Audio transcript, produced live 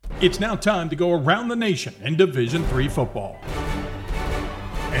It's now time to go around the nation in Division III football.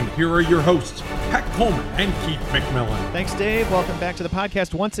 And here are your hosts, Pat Coleman and Keith McMillan. Thanks, Dave. Welcome back to the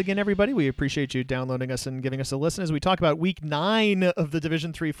podcast once again, everybody. We appreciate you downloading us and giving us a listen as we talk about Week 9 of the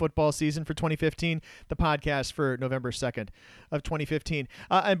Division III football season for 2015, the podcast for November 2nd of 2015.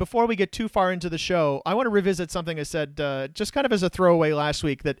 And before we get too far into the show, I want to revisit something I said just kind of as a throwaway last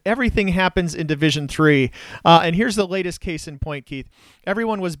week, that everything happens in Division III. And here's the latest case in point, Keith.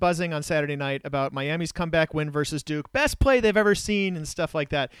 Everyone was buzzing on Saturday night about Miami's comeback win versus Duke. Best play they've ever seen and stuff like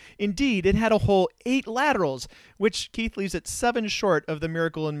that. Indeed, it had a whole 8 laterals, which Keith leaves it 7 short of the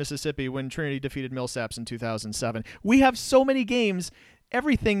miracle in Mississippi when Trinity defeated Millsaps in 2007. We have so many games.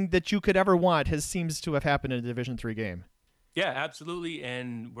 Everything that you could ever want seems to have happened in a Division III game. Yeah, absolutely.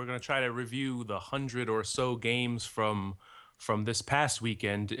 And we're going to try to review the 100 or so games from this past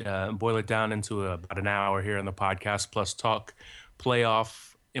weekend, boil it down into about an hour here in the podcast, plus talk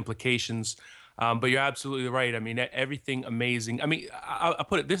playoff implications. But you're absolutely right. I mean, everything amazing. I mean, I'll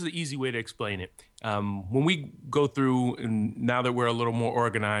put it, this is the easy way to explain it. When we go through, and now that we're a little more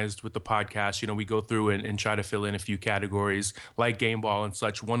organized with the podcast, we go through and try to fill in a few categories like game ball and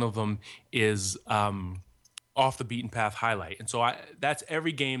such. One of them is off the beaten path highlight. And so that's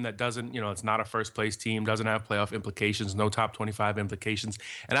every game that doesn't, it's not a first place team, doesn't have playoff implications, no top 25 implications.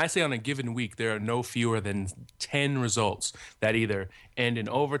 And I say on a given week, there are no fewer than 10 results that either end in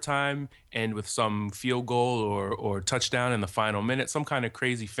overtime, end with some field goal or touchdown in the final minute, some kind of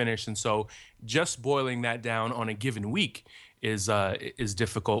crazy finish. And so just boiling that down on a given week is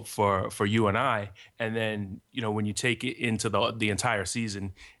difficult for you and I. And then, when you take it into the entire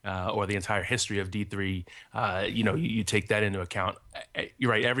season or the entire history of D3, you take that into account.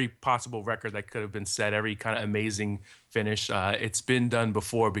 You're right. Every possible record that could have been set, every kind of amazing finish, it's been done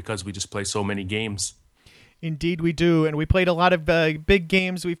before because we just play so many games. Indeed we do, and we played a lot of big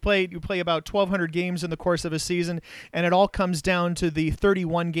games. We play about 1,200 games in the course of a season, and it all comes down to the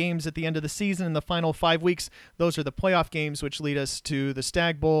 31 games at the end of the season in the final 5 weeks. Those are the playoff games, which lead us to the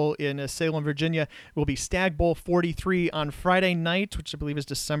Stag Bowl in Salem, Virginia. It will be Stag Bowl 43 on Friday night, which I believe is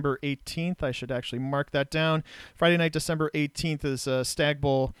December 18th. I should actually mark that down. Friday night, December 18th is Stag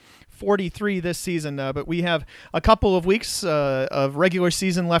Bowl 43 this season, but we have a couple of weeks of regular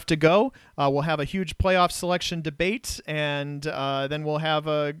season left to go. We'll have a huge playoff selection debate, and then we'll have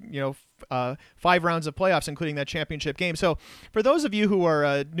 5 rounds of playoffs, including that championship game. So for those of you who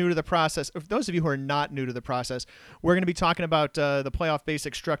are new to the process, or for those of you who are not new to the process, we're going to be talking about the playoff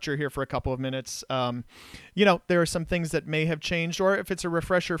basic structure here for a couple of minutes. There are some things that may have changed, or if it's a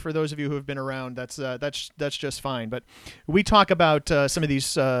refresher for those of you who have been around, that's just fine. But we talk about some of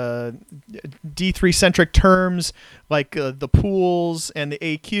these D3-centric terms like the pools and the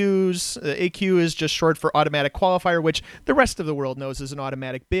AQs. The AQ is just short for automatic qualifier, which the rest of the world knows is an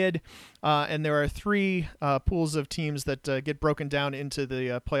automatic bid. And there are 3 pools of teams that get broken down into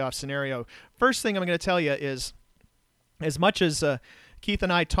the playoff scenario. First thing I'm going to tell you is, as much as Keith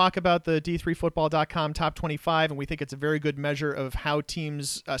and I talk about the D3Football.com top 25, and we think it's a very good measure of how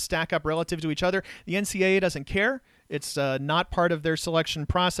teams stack up relative to each other, the NCAA doesn't care. It's not part of their selection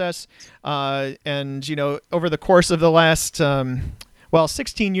process. And over the course of the last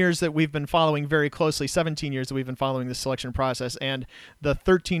 16 years that we've been following very closely, 17 years that we've been following the selection process, and the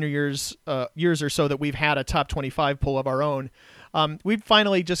 13 years or so that we've had a top 25 poll of our own, we've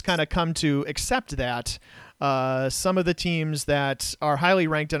finally just kind of come to accept that some of the teams that are highly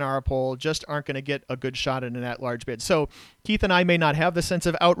ranked in our poll just aren't going to get a good shot at an at-large bid. So Keith and I may not have the sense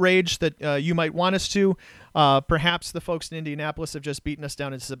of outrage that you might want us to. Perhaps the folks in Indianapolis have just beaten us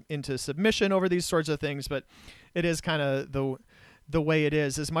down into submission over these sorts of things, but it is kind of the way it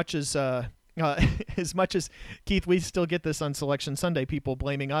is. As much as Keith, we still get this on Selection Sunday, people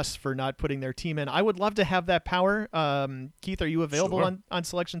blaming us for not putting their team in. I would love to have that power. Keith, are you available Sure. on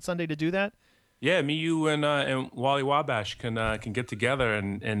Selection Sunday to do that? Yeah, me, you, and Wally Wabash can get together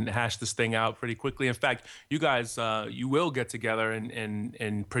and hash this thing out pretty quickly. In fact, you guys, you will get together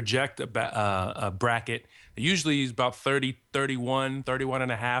and project a bracket. Usually it's about 30, 31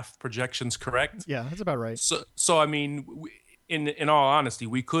 and a half projections, correct? Yeah, that's about right. So I mean, in all honesty,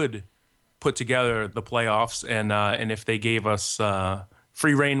 we could put together the playoffs, and if they gave us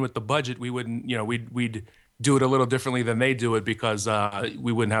free reign with the budget, we wouldn't, we'd do it a little differently than they do it because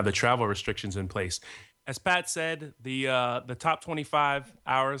we wouldn't have the travel restrictions in place. As Pat said, the top 25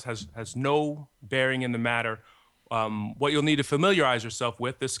 hours has no bearing in the matter. What you'll need to familiarize yourself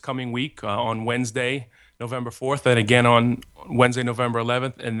with this coming week on Wednesday, November 4th, and again on Wednesday, November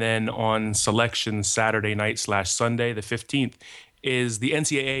 11th, and then on Selection Saturday night / Sunday, the 15th, is the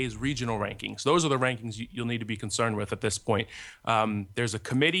NCAA's regional rankings. Those are the rankings you'll need to be concerned with at this point. There's a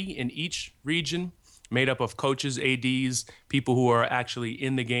committee in each region made up of coaches, ADs, people who are actually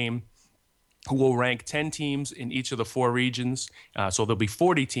in the game, who will rank 10 teams in each of the 4 regions. So there'll be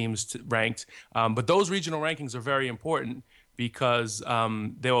 40 teams ranked. But those regional rankings are very important because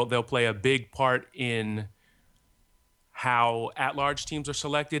they'll play a big part in how at-large teams are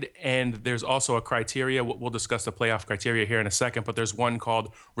selected, and there's also a criteria. We'll discuss the playoff criteria here in a second, but there's one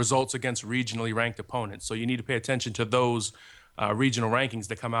called results against regionally ranked opponents. So you need to pay attention to those regional rankings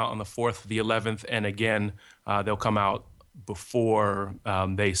that come out on the 4th, the 11th, and again, they'll come out before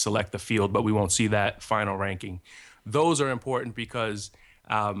they select the field, but we won't see that final ranking. Those are important because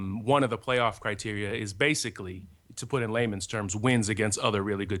one of the playoff criteria is basically, to put in layman's terms, wins against other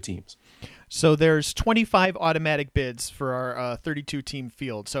really good teams. So there's 25 automatic bids for our 32-team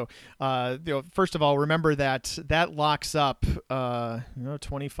field. So, first of all, remember that locks up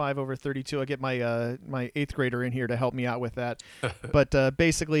 25 over 32. I get my my 8th grader in here to help me out with that. But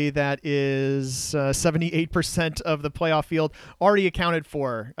basically, that is 78% of the playoff field already accounted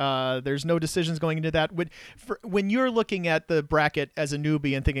for. There's no decisions going into that. When you're looking at the bracket as a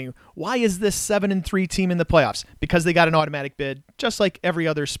newbie and thinking, why is this 7-3 team in the playoffs? Because they got an automatic bid, just like every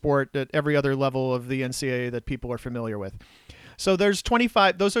other sport at every other level of the NCAA that people are familiar with. So there's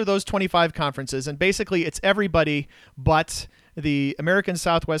 25. Those are those 25 conferences, and basically it's everybody but the American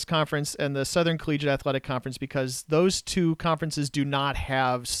Southwest Conference and the Southern Collegiate Athletic Conference, because those 2 conferences do not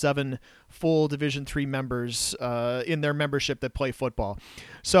have 7 full Division III members in their membership that play football.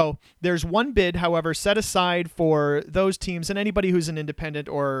 So there's one bid, however, set aside for those teams and anybody who's an independent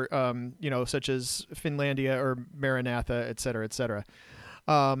or such as Finlandia or Maranatha, et cetera, et cetera.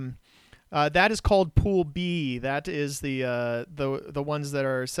 That is called Pool B. That is the ones that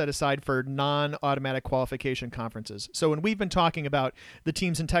are set aside for non-automatic qualification conferences. So when we've been talking about the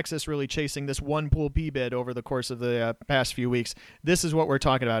teams in Texas really chasing this one Pool B bid over the course of the past few weeks, this is what we're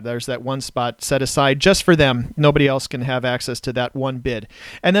talking about. There's that one spot set aside just for them. Nobody else can have access to that one bid.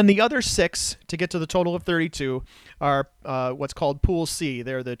 And then the other 6, to get to the total of 32, are what's called Pool C.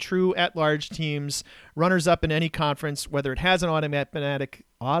 They're the true at-large teams, runners-up in any conference, whether it has an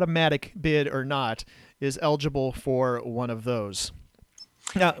automatic bid or not, is eligible for one of those.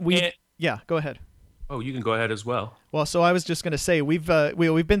 Now, go ahead. Oh, you can go ahead as well. Well, so I was just going to say we've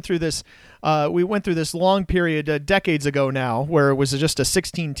been through this. We went through this long period decades ago now, where it was just a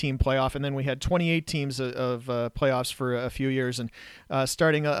 16-team playoff, and then we had 28 teams of playoffs for a few years. And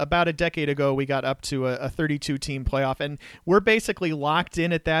starting about a decade ago, we got up to a 32-team playoff, and we're basically locked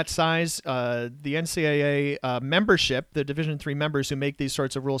in at that size. The NCAA membership, the Division III members who make these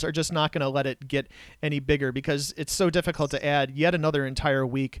sorts of rules, are just not going to let it get any bigger because it's so difficult to add yet another entire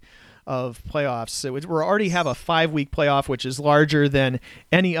week of playoffs. So we already have a 5-week playoff, which is larger than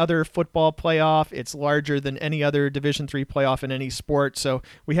any other football playoff. It's larger than any other Division III playoff in any sport. So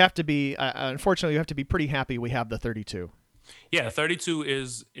we have to be, unfortunately, we have to be pretty happy we have the 32. Yeah,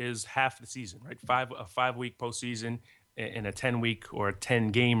 32 is half the season, right? A 5-week postseason in a 10-week or a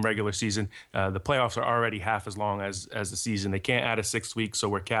 10-game regular season. The playoffs are already half as long as the season. They can't add a 6th week, so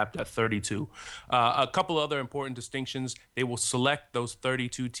we're capped at 32. A couple other important distinctions. They will select those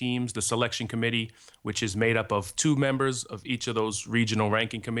 32 teams, the selection committee, which is made up of 2 members of each of those regional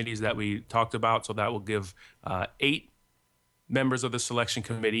ranking committees that we talked about. So that will give 8 members of the selection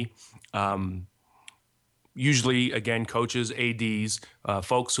committee. Usually, again, coaches, ADs,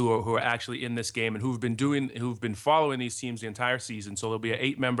 folks who are actually in this game and who've been following these teams the entire season. So there'll be an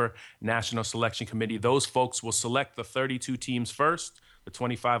 8-member national selection committee. Those folks will select the 32 teams first. The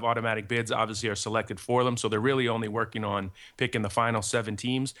 25 automatic bids obviously are selected for them. So they're really only working on picking the final 7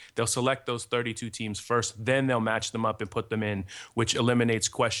 teams. They'll select those 32 teams first, then they'll match them up and put them in, which eliminates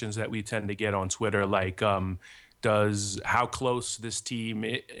questions that we tend to get on Twitter, like how close this team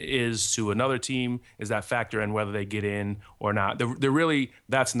is to another team, is that factor in whether they get in or not?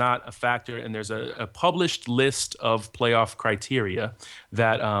 That's not a factor, and there's a published list of playoff criteria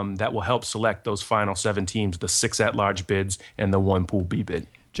that will help select those final 7 teams, the 6 at-large bids and the 1 Pool B bid.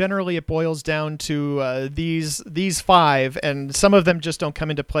 Generally, it boils down to these 5, and some of them just don't come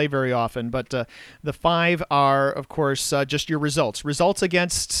into play very often. But the 5 are, of course, just your results. Results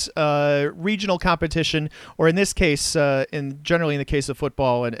against regional competition, or in this case, generally in the case of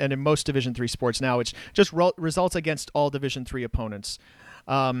football and in most Division III sports now, it's just results against all Division III opponents.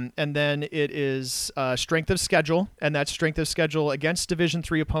 And then it is strength of schedule, and that's strength of schedule against Division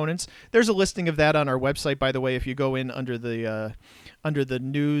III opponents. There's a listing of that on our website, by the way. If you go in under the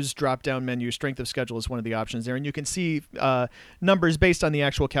news drop-down menu, strength of schedule is one of the options there, and you can see numbers based on the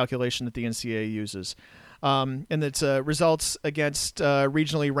actual calculation that the NCAA uses. And it's results against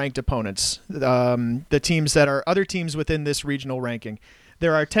regionally ranked opponents, the teams that are other teams within this regional ranking.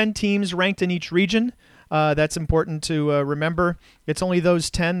 There are 10 teams ranked in each region. That's important to remember. It's only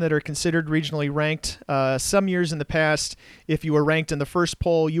those 10 that are considered regionally ranked. Some years in the past, if you were ranked in the first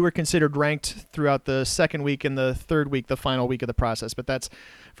poll, you were considered ranked throughout the second week and the third week, the final week of the process. But that's,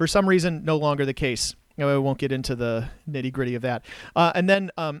 for some reason, no longer the case. I won't get into the nitty-gritty of that. And then,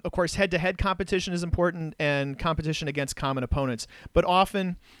 of course, head-to-head competition is important and competition against common opponents. But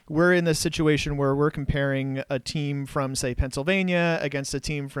often we're in this situation where we're comparing a team from, say, Pennsylvania against a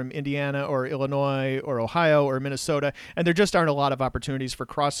team from Indiana or Illinois or Ohio or Minnesota, and there just aren't a lot of opportunities for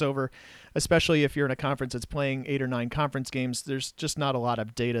crossover, especially if you're in a conference that's playing 8 or 9 conference games. There's just not a lot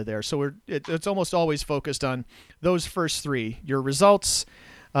of data there. So it's almost always focused on those first 3, your results,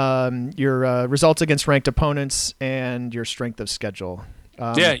 your results against ranked opponents, and your strength of schedule.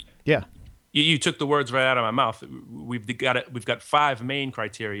 Yeah. You took the words right out of my mouth. We've got 5 main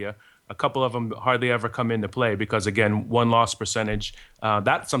criteria. A couple of them hardly ever come into play because, again, win-loss percentage,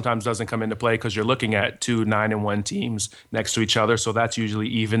 that sometimes doesn't come into play because you're looking at 2 9-1 teams next to each other. So that's usually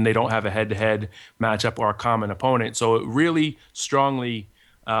even. They don't have a head-to-head matchup or a common opponent. So it really strongly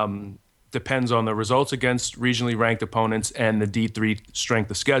depends on the results against regionally ranked opponents and the D3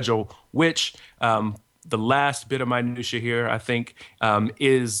 strength of schedule, which the last bit of minutia here, I think,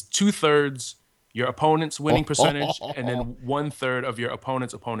 is 2/3 your opponent's winning percentage and then 1/3 of your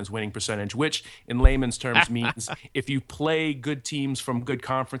opponent's winning percentage, which in layman's terms means if you play good teams from good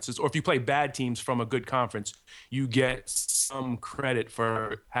conferences or if you play bad teams from a good conference, you get some credit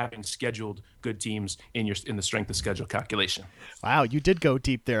for having scheduled good teams in the strength of schedule calculation. Wow, you did go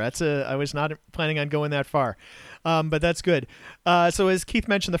deep there. I was not planning on going that far. But that's good. So as Keith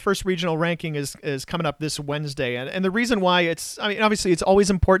mentioned, the first regional ranking is coming up this Wednesday. And the reason why obviously it's always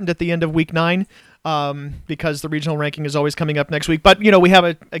important at the end of week 9 because the regional ranking is always coming up next week. But, we have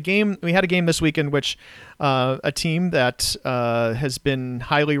a game. We had a game this week in which a team that has been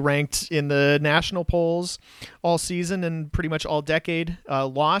highly ranked in the national polls all season and pretty much all decade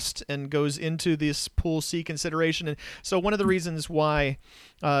lost and goes into this Pool C consideration. And so one of the reasons why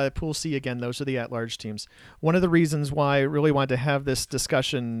Pool C, again, those are the at-large teams. One of the reasons why I really wanted to have this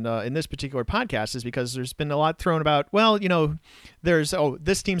discussion in this particular podcast is because there's been a lot thrown about,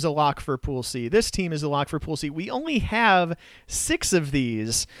 this team's a lock for Pool C. This team is a lock for Pool C. We only have 6 of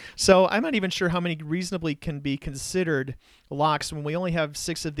these. So I'm not even sure how many reasonably can be considered locks when we only have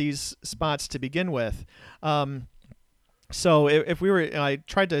 6 of these spots to begin with. So if I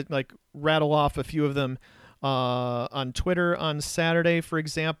tried to rattle off a few of them on Twitter on Saturday, for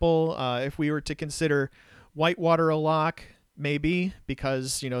example, if we were to consider Whitewater a lock, maybe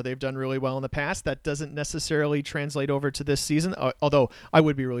because they've done really well in the past. That doesn't necessarily translate over to this season, although I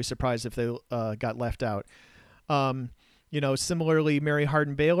would be really surprised if they got left out. Similarly, Mary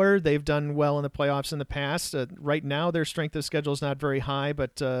Hardin Baylor, they've done well in the playoffs in the past. Right now, their strength of schedule is not very high,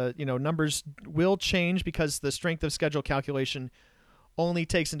 but numbers will change because the strength of schedule calculation only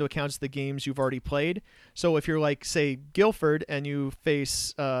takes into account the games you've already played. So if you're like, say, Guilford and you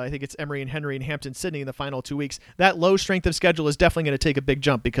face, I think it's Emory and Henry and Hampton-Sydney in the final 2 weeks, that low strength of schedule is definitely going to take a big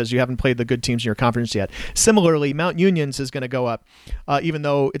jump because you haven't played the good teams in your conference yet. Similarly, Mount Union's is going to go up, even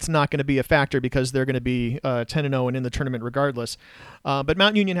though it's not going to be a factor because they're going to be 10-0 and in the tournament regardless. But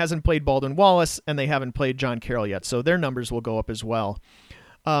Mount Union hasn't played Baldwin Wallace and they haven't played John Carroll yet, so their numbers will go up as well.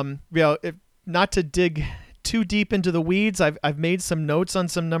 If not to dig too deep into the weeds, I've made some notes on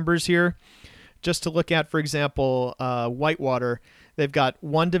some numbers here just to look at. For example, Whitewater, they've got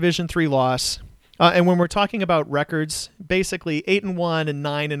 1 Division III loss. And when we're talking about records, basically 8-1 and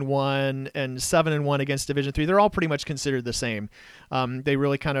 9-1 and 7-1 against Division III, they're all pretty much considered the same. They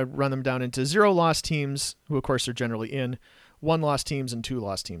really kind of run them down into 0-loss teams, who of course are generally in, 1-loss teams and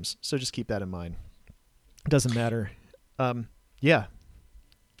 2-loss teams. So just keep that in mind. It doesn't matter. Yeah.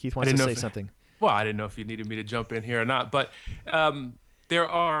 Keith wants to say something. Well, I didn't know if you needed me to jump in here or not, but there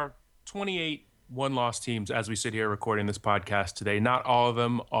are 28 one-loss teams as we sit here recording this podcast today. Not all of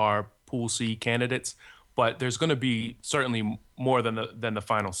them are Pool C candidates, but there's going to be certainly more than the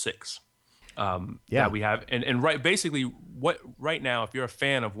final 6 that we have. And right now, if you're a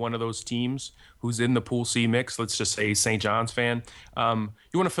fan of one of those teams who's in the Pool C mix, let's just say St. John's fan, you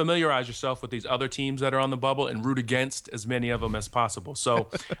want to familiarize yourself with these other teams that are on the bubble and root against as many of them as possible. So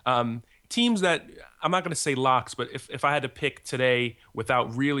teams that, I'm not going to say locks, but if I had to pick today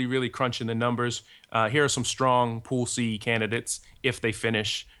without really, really crunching the numbers, here are some strong Pool C candidates if they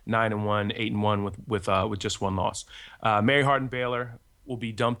finish 9-1, 8-1 with just 1 loss. Mary Hardin Baylor will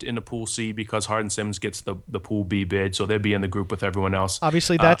be dumped into Pool C because Hardin-Simmons gets the Pool B bid, so they'll be in the group with everyone else.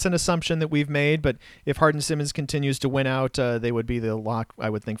 Obviously, that's an assumption that we've made, but if Hardin-Simmons continues to win out, they would be the lock, I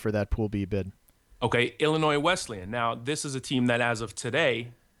would think, for that Pool B bid. Okay, Illinois Wesleyan. Now, this is a team that, as of today,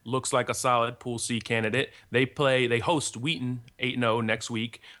 looks like a solid Pool C candidate. They host Wheaton 8-0 next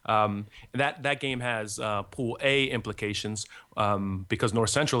week. That game has Pool A implications because North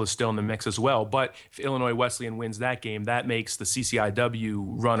Central is still in the mix as well. But if Illinois Wesleyan wins that game, that makes the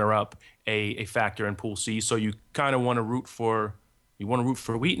CCIW runner-up a factor in Pool C. So you kind of want to root for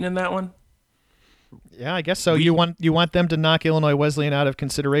Wheaton in that one. Yeah, I guess so. You want them to knock Illinois Wesleyan out of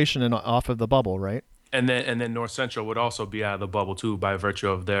consideration and off of the bubble, right? And then North Central would also be out of the bubble too by virtue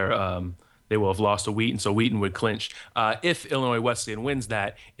of their they will have lost to Wheaton, so Wheaton would clinch. If Illinois Wesleyan wins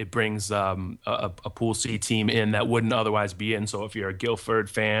that, it brings a Pool C team in that wouldn't otherwise be in. So if you're a Guilford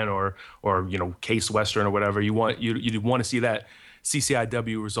fan or Case Western or whatever, you want to see that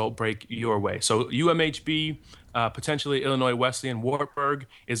CCIW result break your way. So UMHB, potentially Illinois Wesleyan. Wartburg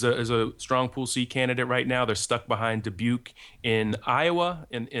is a strong Pool C candidate right now. They're stuck behind Dubuque in Iowa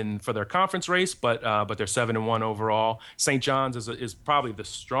in for their conference race, but they're 7-1 overall. St. John's is probably the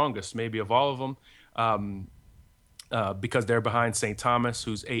strongest maybe of all of them. Because they're behind St. Thomas,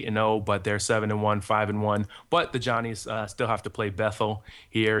 who's 8-0, but they're 7-1, 5-1. But the Johnnies still have to play Bethel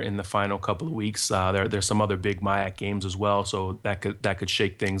here in the final couple of weeks. There's some other big MIAC games as well, so that could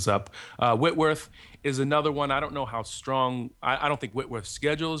shake things up. Whitworth is another one. I don't know how strong. I don't think Whitworth's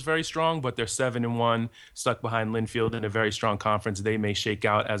schedule is very strong, but they're 7-1, stuck behind Linfield in a very strong conference. They may shake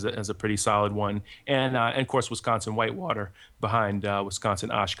out as a pretty solid one. And of course, Wisconsin Whitewater behind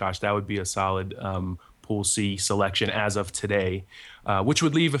Wisconsin Oshkosh. That would be a solid Pool C selection as of today, which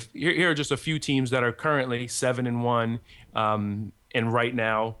would leave here are just a few teams that are currently 7-1, and right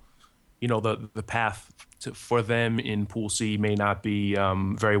now, the path for them in Pool C may not be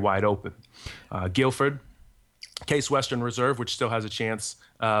very wide open. Guilford, Case Western Reserve, which still has a chance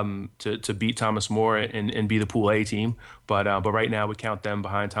to beat Thomas More and be the Pool A team, but right now we count them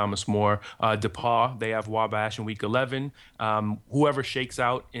behind Thomas More. DePauw, they have Wabash in Week 11. Whoever shakes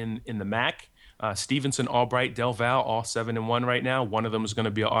out in the MAC. Stevenson, Albright, Del Val, all 7-1 right now. One of them is going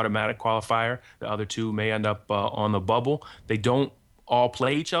to be an automatic qualifier. The other two may end up on the bubble. They don't all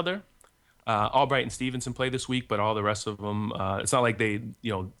play each other. Albright and Stevenson play this week, but all the rest of them, it's not like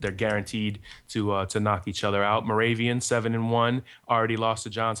they're guaranteed to knock each other out. Moravian, 7-1, already lost to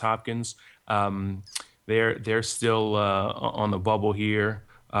Johns Hopkins. They're still on the bubble here.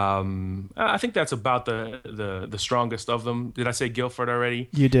 I think that's about the strongest of them. Did I say Guilford already?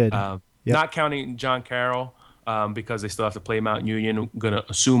 You did. Yep. Not counting John Carroll because they still have to play Mount Union. I'm going to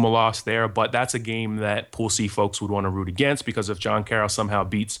assume a loss there, but that's a game that Pool C folks would want to root against because if John Carroll somehow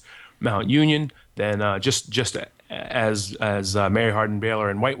beats Mount Union, then just as Mary Hardin, Baylor,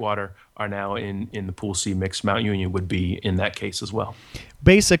 and Whitewater are now in the Pool C mix, Mount Union would be in that case as well.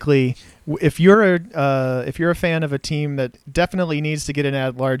 Basically, if you're a fan of a team that definitely needs to get an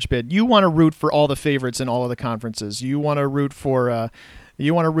at-large bid, you want to root for all the favorites in all of the conferences. You want to root for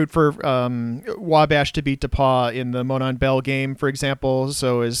Wabash to beat DePauw in the Monon Bell game, for example.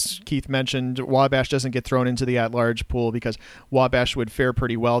 So as Keith mentioned, Wabash doesn't get thrown into the at-large pool because Wabash would fare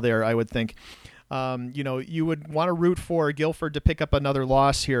pretty well there, I would think. You would want to root for Guilford to pick up another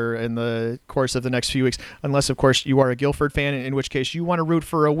loss here in the course of the next few weeks, unless, of course, you are a Guilford fan, in which case you want to root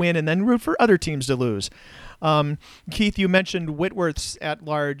for a win and then root for other teams to lose. Keith, you mentioned Whitworth's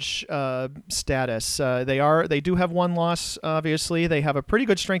at-large status. They do have one loss, obviously. They have a pretty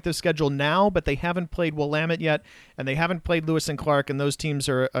good strength of schedule now, but they haven't played Willamette yet, and they haven't played Lewis and Clark, and those teams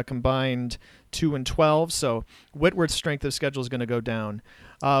are a combined 2-12, so Whitworth's strength of schedule is going to go down.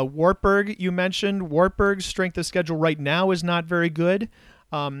 Wartburg, you mentioned. Wartburg's strength of schedule right now is not very good.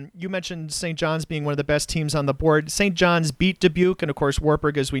 You mentioned St. John's being one of the best teams on the board. St. John's beat Dubuque, and of course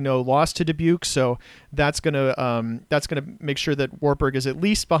Wartburg, as we know, lost to Dubuque. So that's gonna make sure that Wartburg is at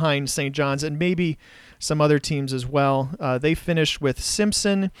least behind St. John's and maybe some other teams as well. They finished with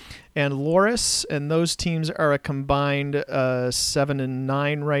Simpson and Loris, and those teams are a combined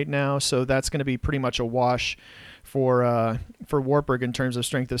 7-9 right now. So that's going to be pretty much a wash for Wartburg in terms of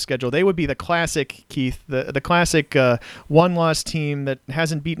strength of schedule. They would be the classic, Keith, the classic one-loss team that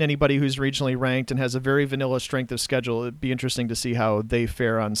hasn't beaten anybody who's regionally ranked and has a very vanilla strength of schedule. It'd be interesting to see how they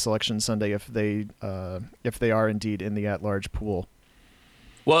fare on Selection Sunday if they are indeed in the at-large pool.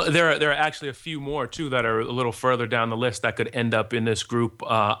 Well, there are actually a few more, too, that are a little further down the list that could end up in this group.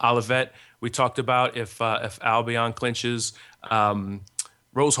 Olivet, we talked about if Albion clinches.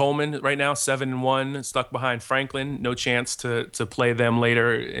 Rose-Hulman right now, 7-1, stuck behind Franklin. No chance to play them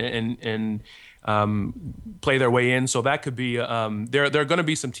later in play their way in. So that could be there are going to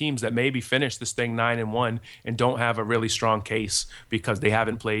be some teams that maybe finish this thing 9-1 and don't have a really strong case because they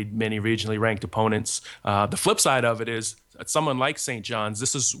haven't played many regionally ranked opponents. The flip side of it is someone like St. John's.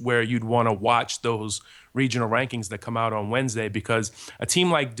 This is where you'd want to watch those regional rankings that come out on Wednesday, because a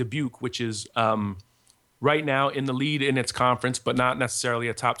team like Dubuque, which is right now in the lead in its conference, but not necessarily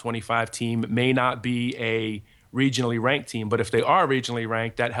a top 25 team, may not be a regionally ranked team. But if they are regionally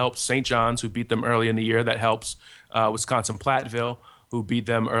ranked, that helps St. John's, who beat them early in the year. That helps Wisconsin Platteville, who beat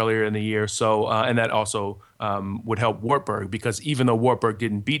them earlier in the year. So, and that also would help Wartburg, because even though Wartburg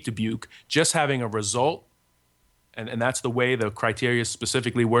didn't beat Dubuque, just having a result, and that's the way the criteria is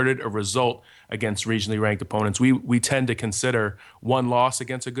specifically worded, a result against regionally ranked opponents. We tend to consider one loss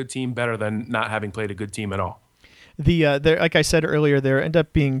against a good team better than not having played a good team at all. Like I said earlier, there end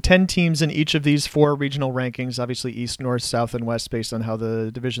up being 10 teams in each of these 4 regional rankings, obviously East, North, South, and West, based on how the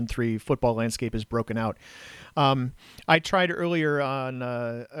Division III football landscape is broken out. I tried earlier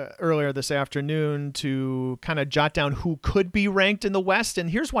this afternoon to kind of jot down who could be ranked in the West, and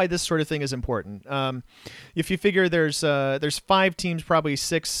here's why this sort of thing is important. If you figure there's 5 teams, probably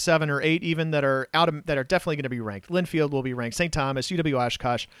 6, 7, or 8 even, that are definitely going to be ranked. Linfield will be ranked, St. Thomas, UW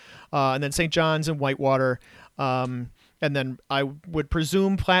Oshkosh, and then St. John's and Whitewater, and then I would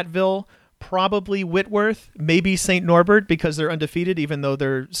presume Platteville, probably Whitworth, maybe St. Norbert, because they're undefeated, even though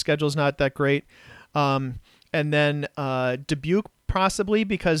their schedule's not that great. And then Dubuque, possibly,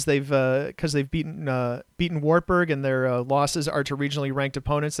 because they've beaten Wartburg, and their losses are to regionally ranked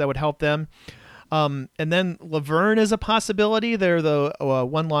opponents. That would help them. And then Laverne is a possibility. They're the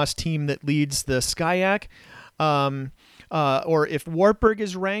one-loss team that leads the SCIAC. Or if Wartburg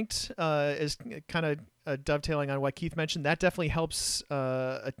is ranked, is kind of dovetailing on what Keith mentioned, that definitely helps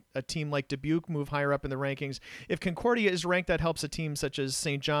a team like Dubuque move higher up in the rankings. If Concordia is ranked, that helps a team such as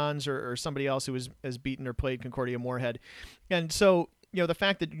St. John's or somebody else who has beaten or played Concordia Moorhead. And so, the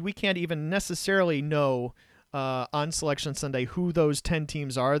fact that we can't even necessarily know on Selection Sunday who those 10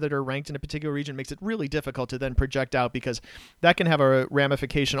 teams are that are ranked in a particular region makes it really difficult to then project out, because that can have a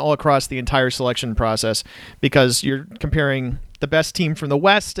ramification all across the entire selection process, because you're comparing the best team from the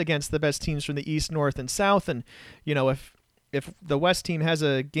West against the best teams from the East, North, and South. And, if the West team has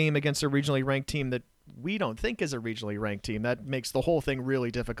a game against a regionally ranked team that we don't think is a regionally ranked team, that makes the whole thing really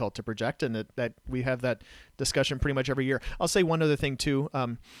difficult to project, and that we have that discussion pretty much every year. I'll say one other thing too.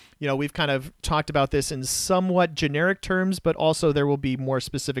 We've kind of talked about this in somewhat generic terms, but also there will be more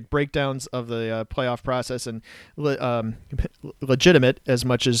specific breakdowns of the playoff process, and legitimate as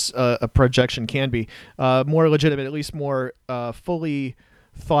much as a projection can be, more legitimate, at least more fully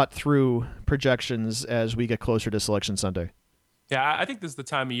thought through projections as we get closer to Selection Sunday. Yeah, I think this is the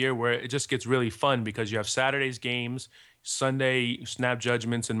time of year where it just gets really fun, because you have Saturday's games, Sunday snap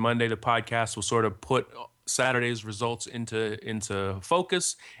judgments, and Monday the podcast will sort of put Saturday's results into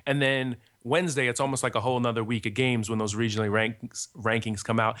focus. And then Wednesday, it's almost like a whole nother week of games when those regionally rankings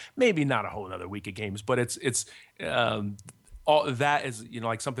come out. Maybe not a whole nother week of games, but it's all that is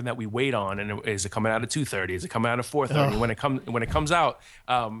like something that we wait on. And is it coming out at 2:30? Is it coming out at 4:30? When it comes out.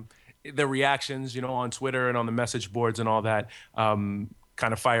 The reactions, on Twitter and on the message boards and all that,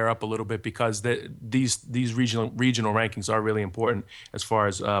 kind of fire up a little bit, because these regional rankings are really important as far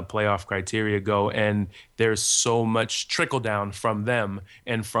as playoff criteria go, and there's so much trickle down from them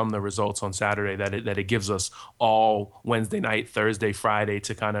and from the results on Saturday that it gives us all Wednesday night, Thursday, Friday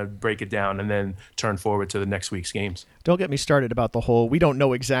to kind of break it down and then turn forward to the next week's games. Don't get me started about the whole, we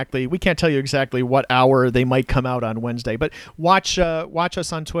can't tell you exactly what hour they might come out on Wednesday, but watch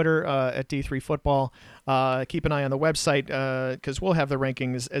us on Twitter at D3 Football. Keep an eye on the website, because we'll have the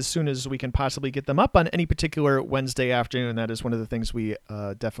rankings as soon as we can possibly get them up on any particular Wednesday afternoon. That is one of the things we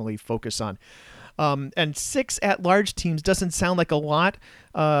definitely focus on. And 6 at-large teams doesn't sound like a lot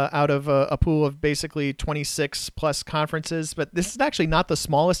out of a pool of basically 26 plus conferences, but this is actually not the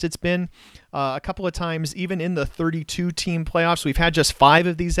smallest it's been. A couple of times, even in the 32-team playoffs, we've had just 5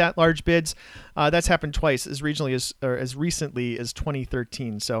 of these at-large bids. That's happened twice, as recently as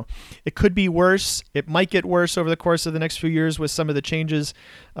 2013. So it could be worse. It might get worse over the course of the next few years with some of the changes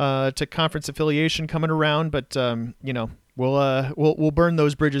to conference affiliation coming around, but We'll burn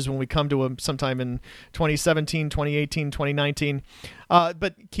those bridges when we come to them sometime in 2017, 2018, 2019.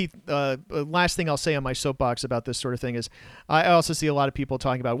 But Keith, last thing I'll say on my soapbox about this sort of thing is I also see a lot of people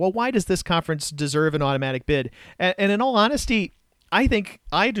talking about, well, why does this conference deserve an automatic bid? And in all honesty, I think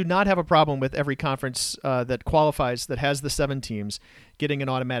I do not have a problem with every conference that qualifies, that has the 7 teams, getting an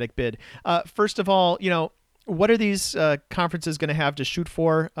automatic bid. First of all, what are these conferences going to have to shoot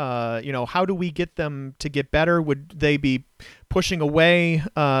for? How do we get them to get better? Would they be pushing away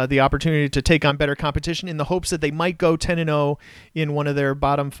the opportunity to take on better competition in the hopes that they might go 10-0 in one of their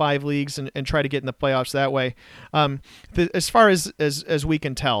bottom 5 leagues and try to get in the playoffs that way? As far as we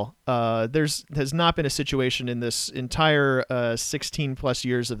can tell, has not been a situation in this entire 16 plus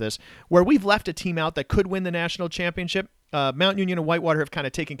years of this where we've left a team out that could win the national championship. Mount Union and Whitewater have kind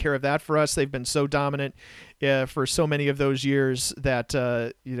of taken care of that for us. They've been so dominant for so many of those years that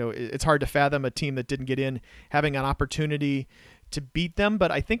it's hard to fathom a team that didn't get in having an opportunity to beat them.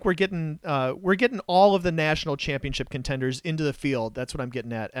 But I think we're getting all of the national championship contenders into the field. That's what I'm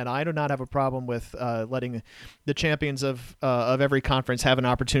getting at, and I do not have a problem with letting the champions of every conference have an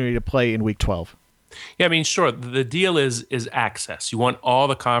opportunity to play in Week 12. Yeah, I mean, sure. The deal is access. You want all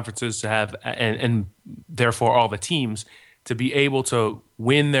the conferences to have, and therefore all the teams to be able to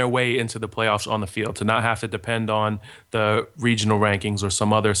win their way into the playoffs on the field, to not have to depend on the regional rankings or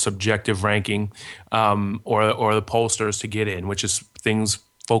some other subjective ranking or the pollsters to get in, which is things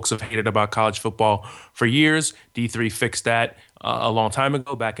folks have hated about college football for years. D3 fixed that a long time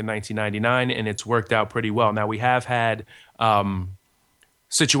ago, back in 1999, and it's worked out pretty well. Now, we have had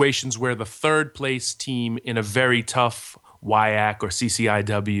situations where the third place team in a very tough WIAC or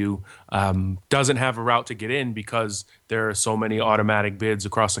CCIW doesn't have a route to get in because there are so many automatic bids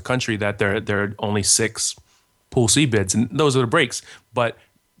across the country that there are only 6 Pool C bids, and those are the breaks. But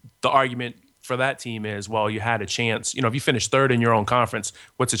the argument for that team is, well, you had a chance. If you finished third in your own conference,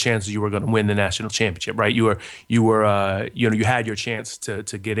 what's the chances you were going to win the national championship, right? You had your chance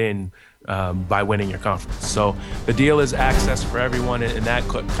to get in by winning your conference. So the deal is access for everyone, and that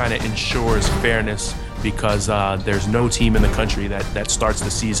kind of ensures fairness because there's no team in the country that starts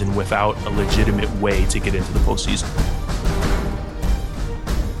the season without a legitimate way to get into the postseason.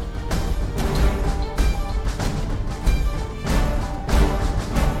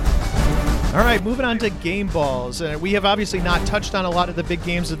 All right, moving on to game balls. We have obviously not touched on a lot of the big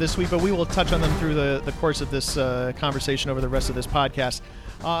games of this week, but we will touch on them through the course of this conversation over the rest of this podcast.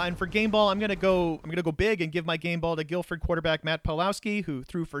 And for game ball, I'm gonna go big and give my game ball to Guilford quarterback Matt Pawlowski, who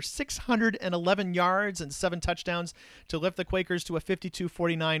threw for 611 yards and 7 touchdowns to lift the Quakers to a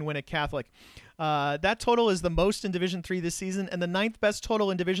 52-49 win at Catholic. That total is the most in Division III this season and the 9th best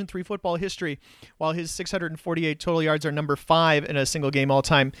total in Division III football history, while his 648 total yards are number 5 in a single game all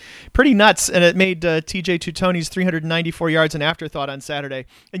time. Pretty nuts, and it made TJ Tutoni's 394 yards an afterthought on Saturday.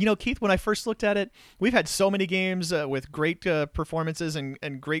 And Keith, when I first looked at it, we've had so many games with great performances and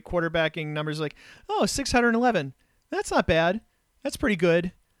great quarterbacking numbers, like 611. That's not bad. That's pretty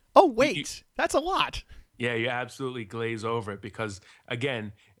good. Oh wait, that's a lot. Yeah, you absolutely glaze over it because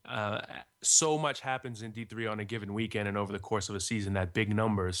again, so much happens in D3 on a given weekend and over the course of a season that big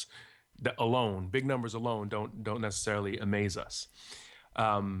numbers alone don't necessarily amaze us.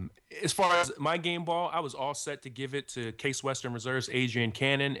 As far as my game ball, I was all set to give it to Case Western Reserve's Adrian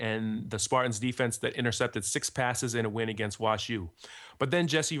Cannon and the Spartans defense that intercepted 6 passes in a win against WashU. But then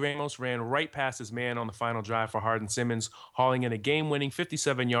Jesse Ramos ran right past his man on the final drive for Hardin Simmons, hauling in a game-winning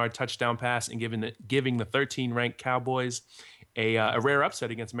 57-yard touchdown pass and giving the 13th-ranked Cowboys a rare upset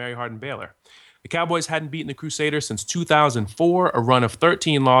against Mary Hardin Baylor. The Cowboys hadn't beaten the Crusaders since 2004, a run of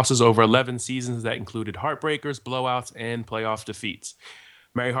 13 losses over 11 seasons that included heartbreakers, blowouts, and playoff defeats.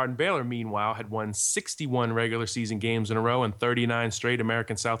 Mary Hardin Baylor, meanwhile, had won 61 regular season games in a row and 39 straight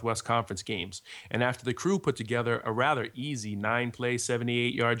American Southwest Conference games. And after the crew put together a rather easy 9-play,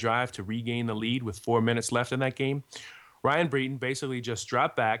 78-yard drive to regain the lead with 4 minutes left in that game, Ryan Breeden basically just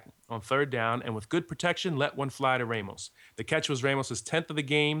dropped back on 3rd down and with good protection let one fly to Ramos. The catch was Ramos' 10th of the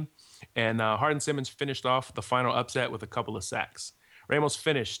game, and Hardin Simmons finished off the final upset with a couple of sacks. Ramos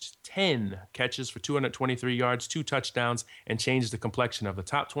finished 10 catches for 223 yards, 2 touchdowns, and changed the complexion of the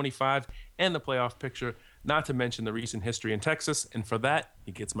top 25 and the playoff picture, not to mention the recent history in Texas. And for that,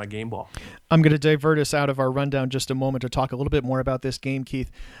 he gets my game ball. I'm going to divert us out of our rundown just a moment to talk a little bit more about this game, Keith.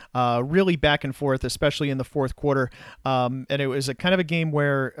 Really back and forth, especially in the fourth quarter. And it was a kind of a game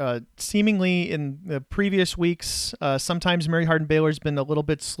where seemingly in the previous weeks, sometimes Mary Hardin Baylor's been a little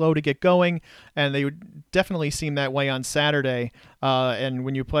bit slow to get going, and they would definitely seem that way on Saturday. And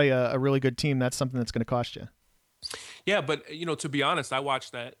when you play a really good team, that's something that's going to cost you. Yeah, but, to be honest, I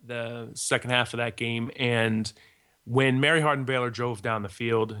watched the second half of that game, and when Mary Hardin Baylor drove down the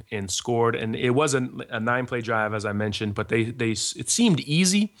field and scored, and it wasn't a 9-play drive, as I mentioned, but it seemed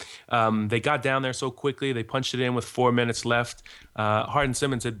easy. They got down there so quickly. They punched it in with 4 minutes left. Hardin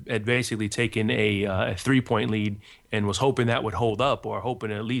Simmons had basically taken a 3-point lead and was hoping that would hold up, or hoping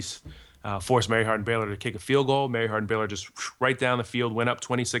to at least force Mary Hardin Baylor to kick a field goal. Mary Hardin Baylor just right down the field, went up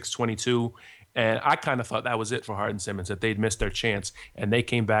 26-22, And I kind of thought that was it for Hardin Simmons, that they'd missed their chance. And they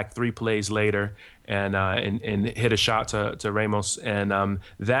came back 3 plays later and hit a shot to Ramos. And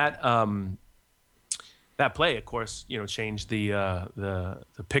that play, of course, changed the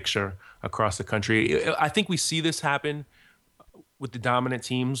picture across the country. I think we see this happen with the dominant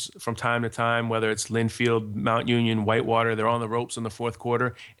teams from time to time, whether it's Linfield, Mount Union, Whitewater. They're on the ropes in the fourth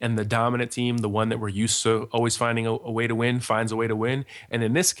quarter, and the dominant team, the one that we're used to always finding a way to win, finds a way to win. And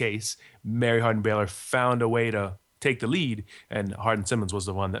in this case, Mary Hardin Baylor found a way to take the lead, and Hardin Simmons was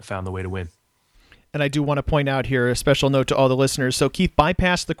the one that found the way to win. And I do want to point out here a special note to all the listeners. So Keith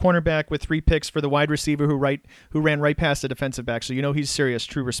bypassed the cornerback with 3 picks for the wide receiver who ran right past the defensive back. So he's serious.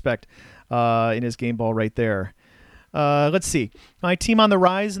 True respect in his game ball right there. Let's see. My team on the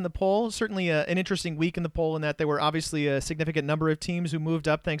rise in the poll. Certainly an interesting week in the poll in that there were obviously a significant number of teams who moved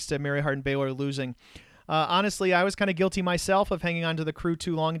up thanks to Mary Hardin Baylor losing. Honestly, I was kind of guilty myself of hanging on to the Crew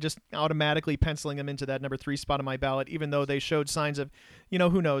too long and just automatically penciling them into that number 3 spot on my ballot, even though they showed signs of,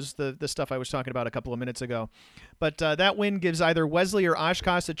 who knows, the stuff I was talking about a couple of minutes ago. But that win gives either Wesley or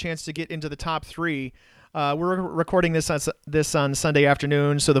Oshkosh a chance to get into the top 3. We're recording this on Sunday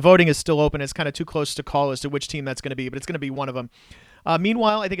afternoon, so the voting is still open. It's kind of too close to call as to which team that's going to be, but it's going to be one of them.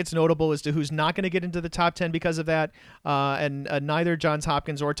 Meanwhile, I think it's notable as to who's not going to get into the top 10 because of that, and neither Johns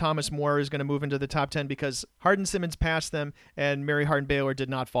Hopkins or Thomas More is going to move into the top 10 because Hardin Simmons passed them, and Mary Hardin Baylor did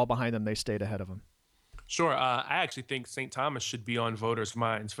not fall behind them. They stayed ahead of them. Sure. I actually think St. Thomas should be on voters'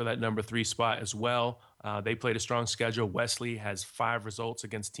 minds for that number 3 spot as well. They played a strong schedule. Wesley has 5 results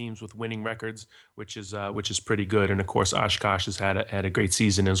against teams with winning records, which is pretty good. And of course, Oshkosh has had a great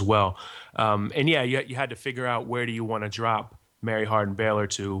season as well. And yeah, you had to figure out where do you want to drop Mary Hardin Baylor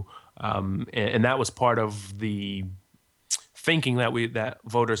to, and that was part of the thinking that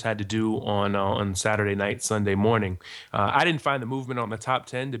voters had to do on Saturday night, Sunday morning. I didn't find the movement on the top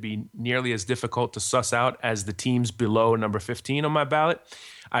 10 to be nearly as difficult to suss out as the teams below number 15 on my ballot.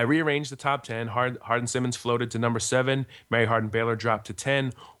 I rearranged the top 10. Hardin Simmons floated to number 7. Mary Hardin Baylor dropped to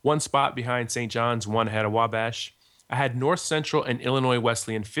 10. 1 spot behind St. John's, 1 ahead of Wabash. I had North Central and Illinois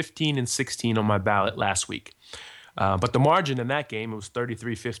Wesleyan 15 and 16 on my ballot last week. But the margin in that game, it was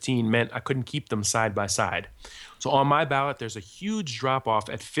 33-15, meant I couldn't keep them side by side. So on my ballot, there's a huge drop-off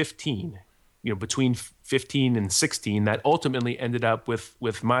at 15, between 15 and 16, that ultimately ended up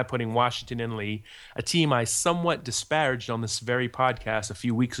with my putting Washington and Lee, a team I somewhat disparaged on this very podcast a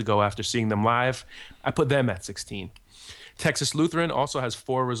few weeks ago after seeing them live. I put them at 16. Texas Lutheran also has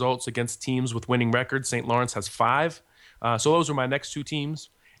 4 results against teams with winning records. St. Lawrence has 5. So those were my next 2 teams.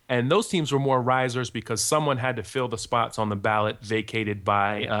 And those teams were more risers because someone had to fill the spots on the ballot vacated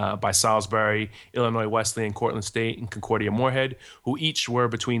by Salisbury, Illinois Wesleyan, Cortland State, and Concordia Moorhead, who each were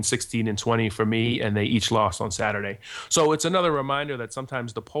between 16 and 20 for me, and they each lost on Saturday. So it's another reminder that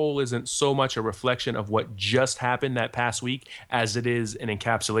sometimes the poll isn't so much a reflection of what just happened that past week as it is an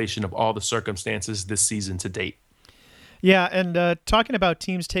encapsulation of all the circumstances this season to date. Yeah, and talking about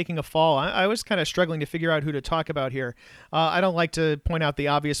teams taking a fall, I was kind of struggling to figure out who to talk about here. I don't like to point out the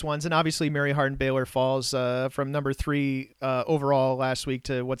obvious ones, and obviously Mary Hardin Baylor falls from number 3 overall last week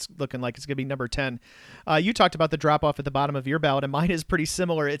to what's looking like it's going to be number 10. You talked about the drop-off at the bottom of your ballot, and mine is pretty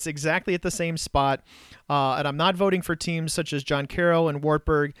similar. It's exactly at the same spot, and I'm not voting for teams such as John Carroll and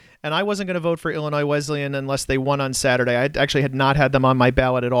Wartburg, and I wasn't going to vote for Illinois Wesleyan unless they won on Saturday. I actually had not had them on my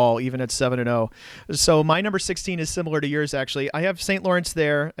ballot at all, even at 7-0. So my number 16 is similar to yours, actually. I have St. Lawrence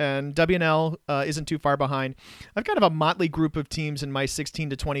there, and W&L isn't too far behind. I've kind of a motley group of teams in my 16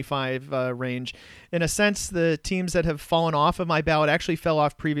 to 25 range. In a sense, the teams that have fallen off of my ballot actually fell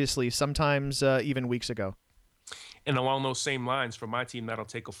off previously, sometimes even weeks ago. And along those same lines, for my team that'll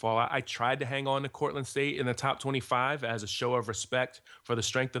take a fall, I tried to hang on to Cortland State in the top 25 as a show of respect for the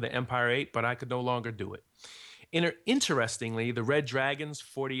strength of the Empire 8, but I could no longer do it. Interestingly, the Red Dragons'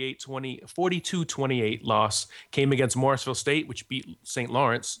 42-28 loss came against Morrisville State, which beat St.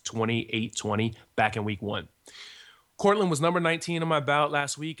 Lawrence 28-20 back in week 1. Cortland was number 19 on my ballot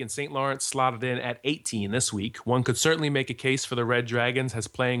last week, and St. Lawrence slotted in at 18 this week. One could certainly make a case for the Red Dragons as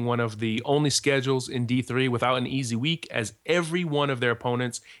playing one of the only schedules in D3 without an easy week, as every one of their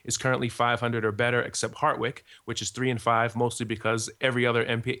opponents is currently 500 or better, except Hartwick, which is 3-5, mostly because every other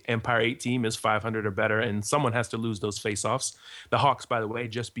Empire 8 team is 500 or better, and someone has to lose those faceoffs. The Hawks, by the way,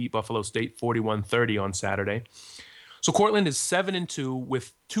 just beat Buffalo State 41-30 on Saturday. So Cortland is 7-2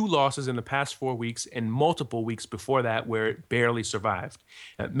 with 2 losses in the past 4 weeks and multiple weeks before that where it barely survived.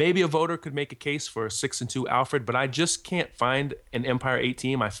 Maybe a voter could make a case for a 6-2 Alfred, but I just can't find an Empire 8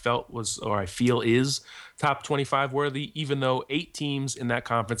 team I feel is top 25 worthy, even though 8 teams in that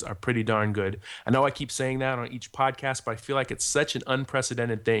conference are pretty darn good. I know I keep saying that on each podcast, but I feel like it's such an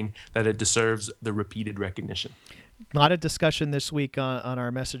unprecedented thing that it deserves the repeated recognition. A lot of discussion this week on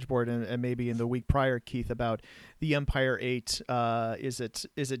our message board and maybe in the week prior, Keith, about the Empire 8. Is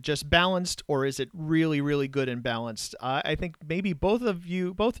it just balanced, or is it really, really good and balanced? I think maybe both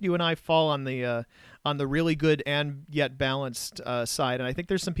you and I fall on the really good and yet balanced side. And I think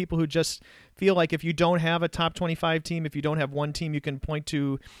there's some people who just feel like if you don't have a top 25 team, if you don't have one team you can point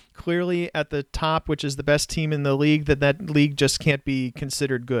to clearly at the top, which is the best team in the league, that league just can't be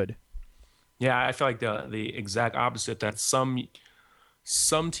considered good. Yeah, I feel like the exact opposite, that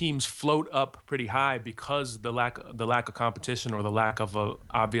some teams float up pretty high because the lack of competition or the lack of a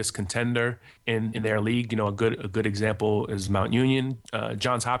obvious contender in their league. A good example is Mount Union,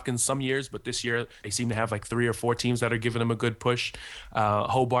 Johns Hopkins some years, but this year they seem to have like 3 or 4 teams that are giving them a good push.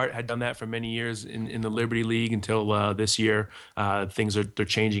 Hobart had done that for many years in the Liberty League until this year. They're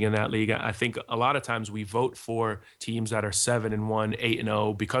changing in that league. I think a lot of times we vote for teams that are 7-1,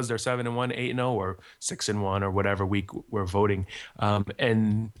 8-0 because they're 7-1, 8-0, or 6-1 or whatever week we're voting.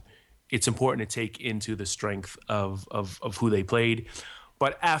 And it's important to take into the strength of who they played.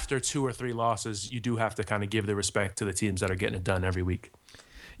 But after 2 or 3 losses, you do have to kind of give the respect to the teams that are getting it done every week.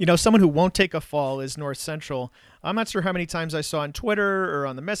 Someone who won't take a fall is North Central. I'm not sure how many times I saw on Twitter or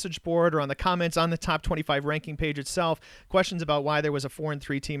on the message board or on the comments on the top 25 ranking page itself questions about why there was a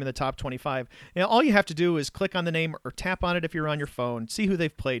 4-3 team in the top 25. All you have to do is click on the name or tap on it if you're on your phone. See who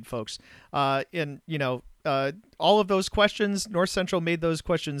they've played, folks. All of those questions, North Central made those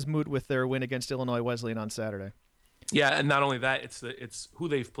questions moot with their win against Illinois Wesleyan on Saturday. Yeah, and not only that, it's who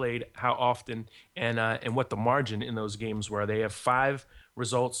they've played, how often, and what the margin in those games were. They have 5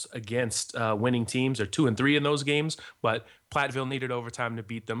 results against winning teams. They're 2-3 in those games, but Platteville needed overtime to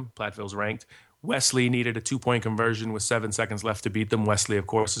beat them. Platteville's ranked. Wesley needed a 2-point conversion with 7 seconds left to beat them. Wesley, of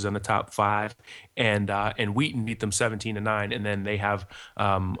course, is in the top 5, and Wheaton beat them 17-9, and then they have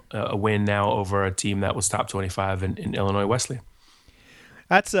a win now over a team that was top 25 in Illinois Wesleyan.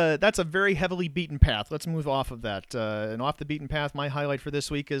 That's a very heavily beaten path. Let's move off of that. And off the beaten path, my highlight for this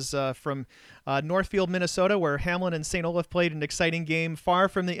week is from Northfield, Minnesota, where Hamlin and St. Olaf played an exciting game far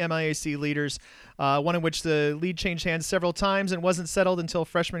from the MIAC leaders, one in which the lead changed hands several times and wasn't settled until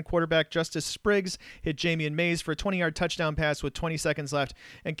freshman quarterback Justice Spriggs hit Jamian Mays for a 20-yard touchdown pass with 20 seconds left,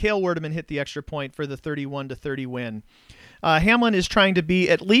 and Cale Werdeman hit the extra point for the 31-30 win. Hamlin is trying to be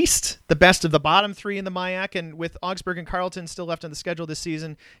at least the best of the bottom 3 in the MIAC, and with Augsburg and Carleton still left on the schedule this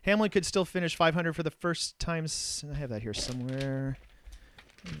season, Hamlin could still finish 500 for the first time. I have that here somewhere.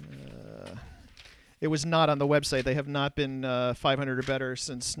 It was not on the website. They have not been 500 or better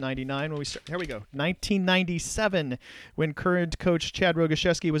since 99 when we started. Here we go. 1997, when current coach Chad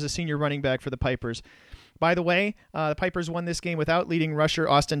Rogaszewski was a senior running back for the Pipers. By the way, the Pipers won this game without leading rusher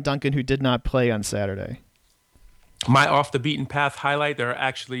Austin Duncan, who did not play on Saturday. My off-the-beaten-path highlight, there are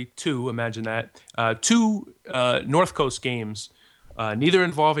actually 2, imagine that, 2 North Coast games, neither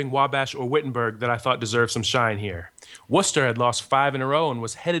involving Wabash or Wittenberg, that I thought deserved some shine here. Worcester had lost 5 in a row and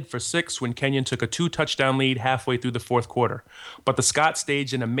was headed for 6 when Kenyon took a 2-touchdown lead halfway through the 4th quarter. But the Scots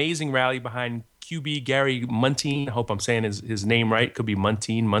staged an amazing rally behind QB Gary Muntean. I hope I'm saying his name right. Could be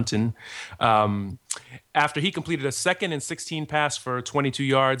Muntean. After he completed a 2nd and 16 pass for 22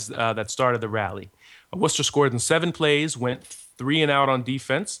 yards that started the rally. Worcester scored in 7 plays, went 3 and out on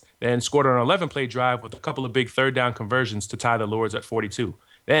defense, then scored on an 11-play drive with a couple of big third-down conversions to tie the Lords at 42.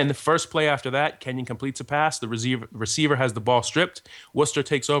 Then the first play after that, Kenyon completes a pass. The receiver has the ball stripped. Worcester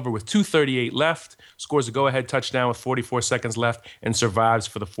takes over with 2:38 left, scores a go-ahead touchdown with 44 seconds left, and survives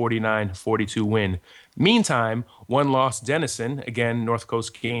for the 49-42 win. Meantime, one-loss Denison, again, North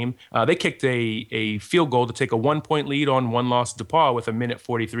Coast game, they kicked a field goal to take a 1-point lead on one-loss DePauw with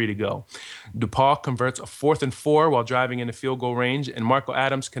 1:43 to go. DePauw converts a 4th and 4 while driving into field goal range, and Marco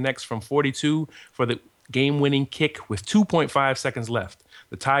Adams connects from 42 for the game-winning kick with 2.5 seconds left.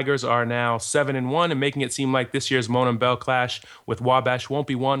 The Tigers are now 7-1 and making it seem like this year's Monon Bell clash with Wabash won't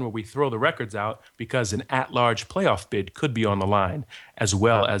be one where we throw the records out, because an at-large playoff bid could be on the line, as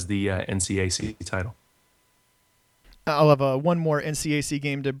well as the NCAC title. I'll have one more NCAC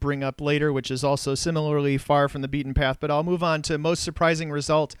game to bring up later, which is also similarly far from the beaten path, but I'll move on to most surprising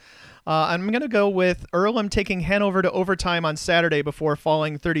result I'm going to go with Earlham taking Hanover to overtime on Saturday before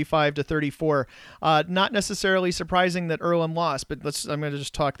falling 35-34. Not necessarily surprising that Earlham lost, but I'm going to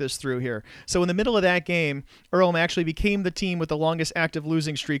just talk this through here. So in the middle of that game, Earlham actually became the team with the longest active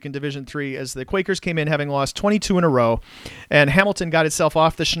losing streak in Division III, as the Quakers came in having lost 22 in a row, and Hamilton got itself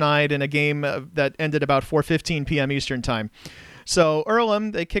off the schneid in a game that ended about 4:15 p.m. Eastern Time. So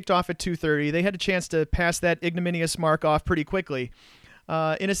Earlham, they kicked off at 2:30. They had a chance to pass that ignominious mark off pretty quickly.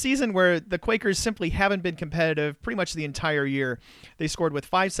 In a season where the Quakers simply haven't been competitive pretty much the entire year, they scored with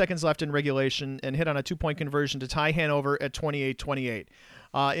 5 seconds left in regulation and hit on a 2-point conversion to tie Hanover at 28-28.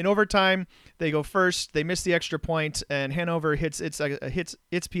 In overtime, they go first. They miss the extra point, and Hanover hits its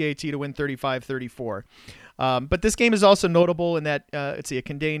PAT to win 35-34. But this game is also notable in that it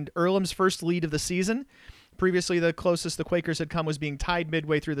contained Earlham's first lead of the season. Previously, the closest the Quakers had come was being tied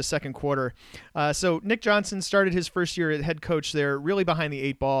midway through the second quarter. So Nick Johnson started his first year as head coach there really behind the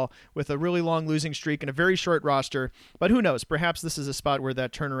 8 ball with a really long losing streak and a very short roster. But who knows? Perhaps this is a spot where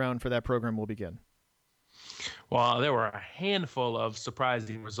that turnaround for that program will begin. Well, there were a handful of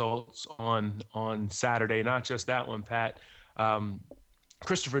surprising results on Saturday, not just that one, Pat.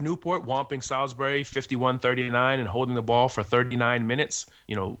 Christopher Newport whomping Salisbury 51-39 and holding the ball for 39 minutes.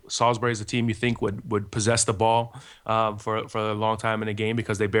 You know, Salisbury is a team you think would possess the ball for a long time in a game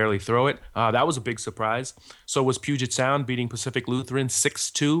because they barely throw it. That was a big surprise. So was Puget Sound beating Pacific Lutheran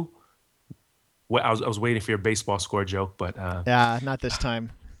 6-2. Well, I was waiting for your baseball score joke, but yeah, not this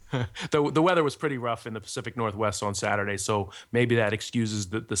time. The weather was pretty rough in the Pacific Northwest on Saturday, so maybe that excuses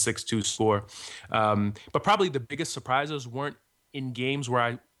the 6-2 score. But probably the biggest surprises weren't in games where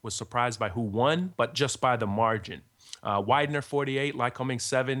I was surprised by who won, but just by the margin. Widener 48, Lycoming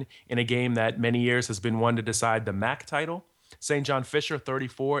 7 in a game that many years has been one to decide the MAC title. St. John Fisher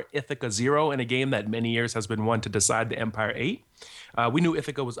 34, Ithaca 0 in a game that many years has been one to decide the Empire 8. We knew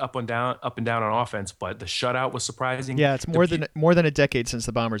Ithaca was up and down on offense, but the shutout was surprising. Yeah, it's more than a decade since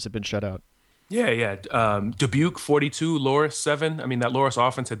the Bombers have been shut out. Yeah. Dubuque 42, Loris 7. I mean, that Loris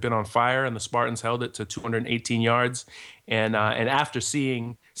offense had been on fire, and the Spartans held it to 218 yards. And after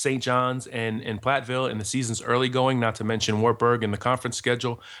seeing St. John's and Platteville in the season's early going, not to mention Wartburg in the conference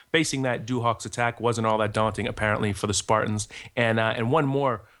schedule, facing that Duhawks attack wasn't all that daunting, apparently, for the Spartans. And one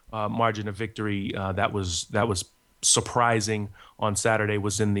more margin of victory that was surprising on Saturday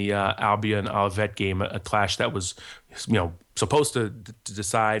was in the Albion Olivet game, a clash that was, supposed to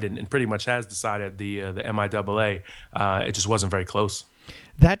decide and pretty much has decided the MIAA. It just wasn't very close.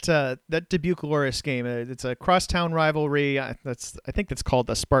 That Dubuque Loris game, it's a crosstown rivalry. I think that's called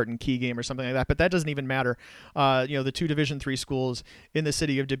the Spartan Key game or something like that. But that doesn't even matter. The two Division III schools in the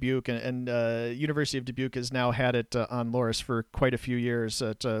city of Dubuque and University of Dubuque has now had it on Loris for quite a few years.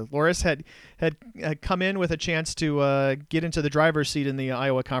 Loris had come in with a chance to get into the driver's seat in the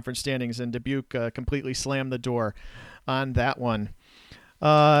Iowa Conference standings, and Dubuque completely slammed the door on that one.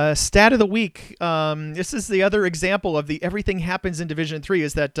 Stat of the week. This is the other example of the everything happens in Division III,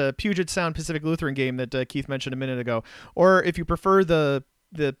 is that Puget Sound Pacific Lutheran game that Keith mentioned a minute ago. Or if you prefer the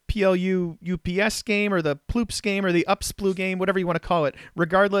PLU UPS game or the Ploops game or the UPSPLU game, whatever you want to call it.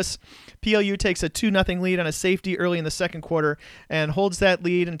 Regardless, PLU takes a 2-0 lead on a safety early in the second quarter and holds that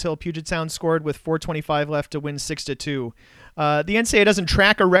lead until Puget Sound scored with 4:25 left to win 6-2. The NCAA doesn't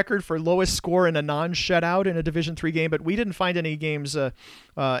track a record for lowest score in a non-shutout in a Division III game, but we didn't find any games,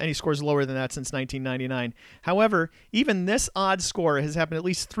 any scores lower than that since 1999. However, even this odd score has happened at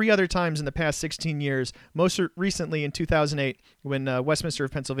least 3 other times in the past 16 years, most recently in 2008 when Westminster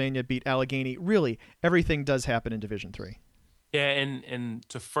of Pennsylvania beat Allegheny. Really, everything does happen in Division III. Yeah, and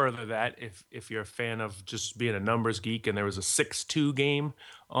to further that, if you're a fan of just being a numbers geek, and there was a 6-2 game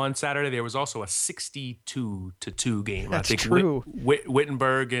on Saturday, there was also a 62-2 game. That's I think true.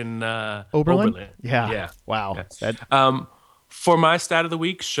 Wittenberg and Oberlin? Yeah. Yeah. Wow. For my stat of the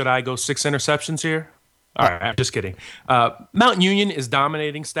week, should I go 6 interceptions here? All right, I'm just kidding. Mount Union is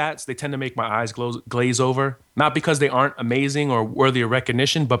dominating stats. They tend to make my eyes glaze over, not because they aren't amazing or worthy of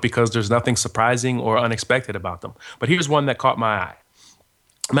recognition, but because there's nothing surprising or unexpected about them. But here's one that caught my eye.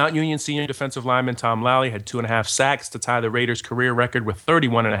 Mount Union senior defensive lineman Tom Lally had 2.5 sacks to tie the Raiders' career record with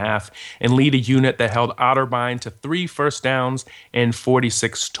 31.5 and lead a unit that held Otterbein to 3 first downs and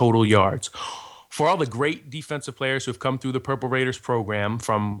 46 total yards. For all the great defensive players who have come through the Purple Raiders program,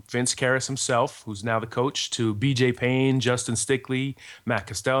 from Vince Karras himself, who's now the coach, to B.J. Payne, Justin Stickley, Matt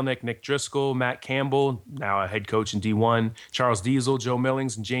Kostelnik, Nick Driscoll, Matt Campbell, now a head coach in D1, Charles Diesel, Joe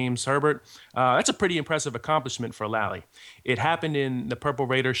Millings, and James Herbert, that's a pretty impressive accomplishment for Lally. It happened in the Purple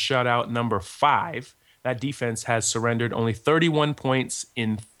Raiders shutout number 5. That defense has surrendered only 31 points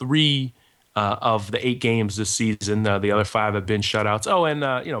in 3 of the 8 games this season. The other 5 have been shutouts. Oh,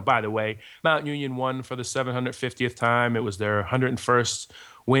 and by the way, Mount Union won for the 750th time. It was their 101st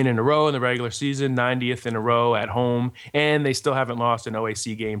win in a row in the regular season, 90th in a row at home, and they still haven't lost an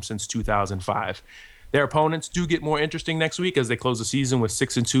OAC game since 2005. Their opponents do get more interesting next week as they close the season with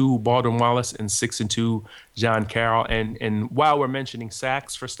 6-2 Baldwin Wallace and 6-2 John Carroll. And while we're mentioning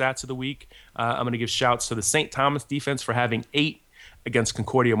sacks for stats of the week, I'm going to give shouts to the St. Thomas defense for having 8 against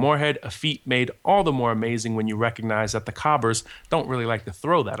Concordia Moorhead, a feat made all the more amazing when you recognize that the Cobbers don't really like to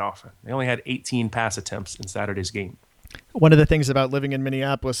throw that often. They only had 18 pass attempts in Saturday's game. One of the things about living in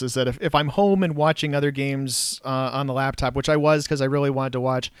Minneapolis is that if I'm home and watching other games on the laptop, which I was because I really wanted to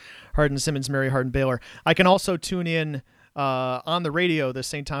watch Hardin-Simmons, Mary Hardin-Baylor, I can also tune in on the radio, the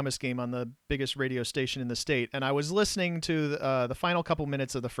St. Thomas game on the biggest radio station in the state. And I was listening to the final couple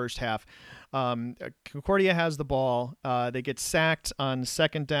minutes of the first half. Concordia has the ball. They get sacked on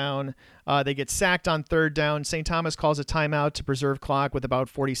second down. They get sacked on third down. St. Thomas calls a timeout to preserve clock with about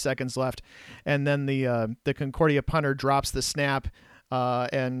 40 seconds left. And then the Concordia punter drops the snap.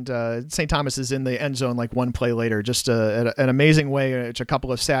 And St. Thomas is in the end zone like one play later. Just an amazing way, a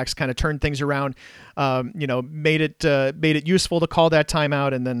couple of sacks kind of turned things around, made it useful to call that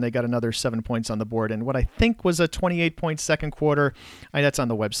timeout, and then they got another 7 points on the board. And what I think was a 28-point second quarter, that's on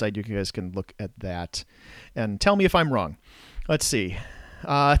the website. You guys can look at that and tell me if I'm wrong. Let's see.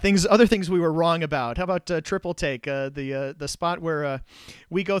 Other things we were wrong about. How about Triple Take, the spot where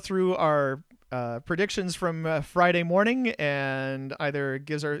we go through our predictions from Friday morning and either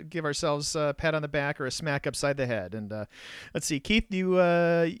give ourselves a pat on the back or a smack upside the head. And let's see, Keith,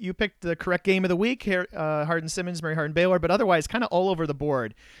 you picked the correct game of the week here, Hardin-Simmons, Mary Hardin-Baylor, but otherwise kind of all over the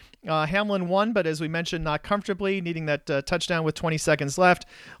board. Hamlin won, but as we mentioned, not comfortably, needing that touchdown with 20 seconds left.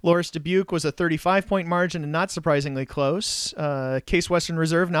 Loris Dubuque was a 35-point margin and not surprisingly close. Case Western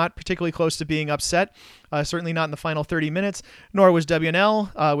Reserve not particularly close to being upset, certainly not in the final 30 minutes, nor was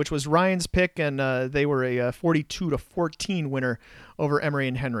WNL, which was Ryan's pick, and they were a 42-14 winner over Emory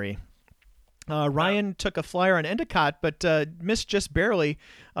and Henry. Ryan took a flyer on Endicott, but missed just barely.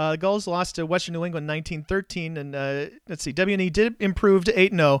 The Gulls lost to Western New England 19-13, and let's see, WNE did improve to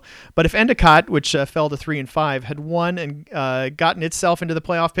 8-0, but if Endicott, which fell to 3-5, had won and gotten itself into the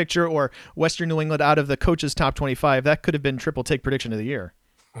playoff picture, or Western New England out of the coaches' top 25, that could have been Triple Take prediction of the year.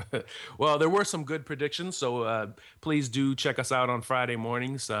 Well, there were some good predictions, so please do check us out on Friday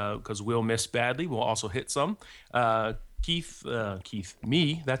mornings because we'll miss badly. We'll also hit some. Keith,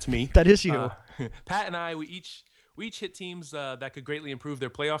 me, that's me. That is you. Pat and I, we each hit teams that could greatly improve their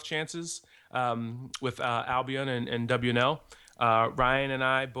playoff chances with Albion and WNL. Ryan and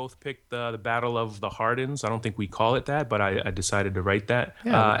I both picked the Battle of the Hardins. I don't think we call it that, but I decided to write that.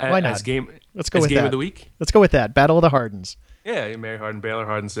 Yeah, why not? Let's go with game that. Of the week. Let's go with that. Battle of the Hardins. Yeah, Mary Hardin-Baylor,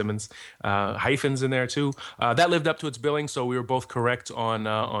 Hardin-Simmons, hyphens in there too. That lived up to its billing, so we were both correct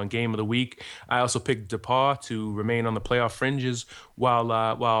on game of the week. I also picked DePauw to remain on the playoff fringes,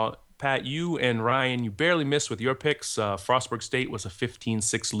 while Pat, you and Ryan, you barely missed with your picks. Frostburg State was a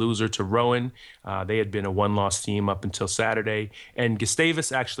 15-6 loser to Rowan. They had been a one-loss team up until Saturday. And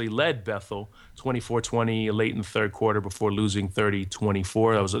Gustavus actually led Bethel 24-20 late in the third quarter before losing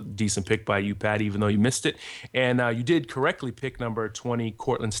 30-24. That was a decent pick by you, Pat, even though you missed it. And you did correctly pick number 20,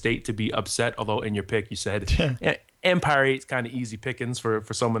 Cortland State, to be upset, although in your pick you said Empire 8's kind of easy pickings for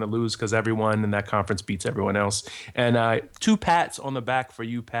someone to lose because everyone in that conference beats everyone else. And 2 pats on the back for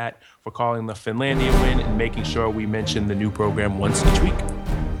you, Pat, for calling the Finlandia win and making sure we mention the new program once each week.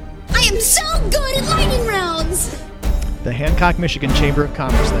 I am so good at lightning rounds! The Hancock, Michigan Chamber of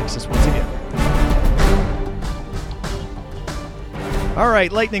Commerce thanks us once again. All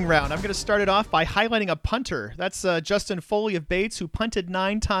right, lightning round. I'm going to start it off by highlighting a punter. That's Justin Foley of Bates, who punted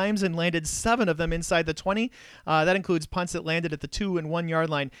 9 times and landed 7 of them inside the 20. That includes punts that landed at the 2 and 1 yard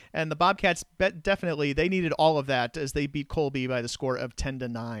line. And the Bobcats definitely they needed all of that as they beat Colby by the score of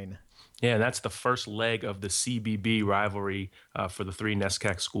 10-9. Yeah, and that's the first leg of the CBB rivalry for the 3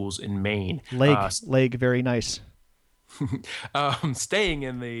 NESCAC schools in Maine. Leg, very nice. Staying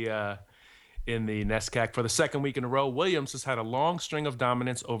in the NESCAC for the second week in a row, Williams has had a long string of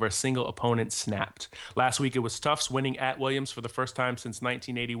dominance over a single opponent snapped. Last week it was Tufts winning at Williams for the first time since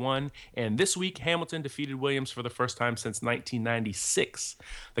 1981, and this week Hamilton defeated Williams for the first time since 1996.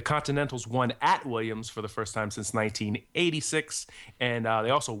 The Continentals won at Williams for the first time since 1986, and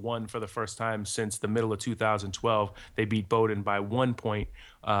they also won for the first time since the middle of 2012. They beat Bowdoin by 1 point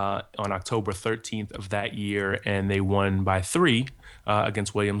on October 13th of that year, and they won by 3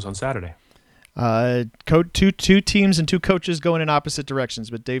 against Williams on Saturday. Two teams and two coaches going in opposite directions,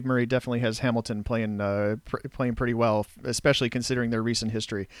 but Dave Murray definitely has Hamilton playing pretty well, especially considering their recent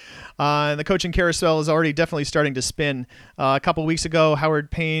history. And the coaching carousel is already definitely starting to spin. A couple weeks ago,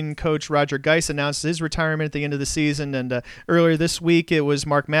 Howard Payne coach Roger Geis announced his retirement at the end of the season, and earlier this week it was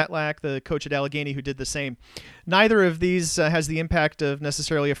Mark Matlack, the coach at Allegheny, who did the same. Neither of these has the impact of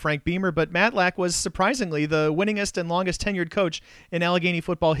necessarily a Frank Beamer, but Matlack was surprisingly the winningest and longest tenured coach in Allegheny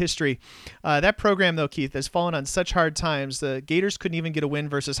football history. That program, though, Keith, has fallen on such hard times. The Gators couldn't even get a win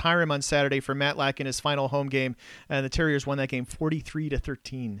versus Hiram on Saturday for Matlack in his final home game, and the Terriers won that game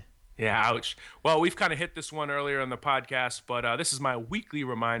 43-13. Yeah, ouch. Well, we've kind of hit this one earlier in the podcast, but this is my weekly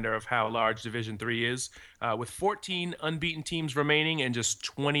reminder of how large Division III is. With 14 unbeaten teams remaining and just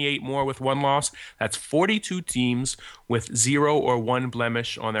 28 more with one loss, that's 42 teams with 0 or 1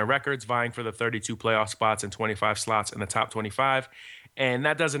 blemish on their records, vying for the 32 playoff spots and 25 slots in the top 25. And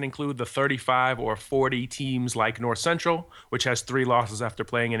that doesn't include the 35 or 40 teams like North Central, which has 3 losses after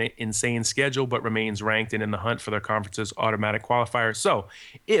playing an insane schedule, but remains ranked and in the hunt for their conference's automatic qualifier. So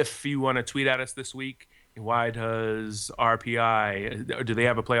if you want to tweet at us this week, why does RPI, do they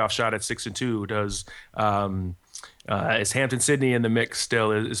have a playoff shot at 6-2? Is Hampton-Sydney in the mix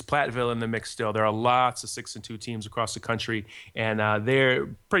still? Is Platteville in the mix still? There are lots of 6-2 teams across the country, and they're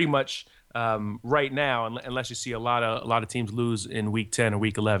pretty much right now, unless you see a lot of teams lose in week 10 or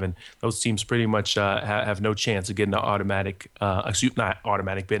week 11, those teams pretty much have no chance of getting an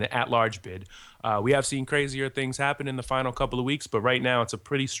at-large bid. We have seen crazier things happen in the final couple of weeks, but right now it's a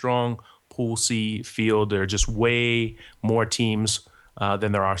pretty strong Pool C field. There are just way more teams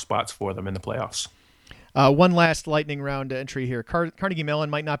than there are spots for them in the playoffs. One last lightning round entry here. Carnegie Mellon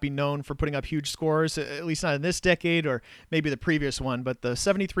might not be known for putting up huge scores, at least not in this decade or maybe the previous one, but the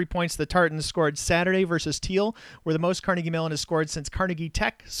 73 points the Tartans scored Saturday versus Teal were the most Carnegie Mellon has scored since Carnegie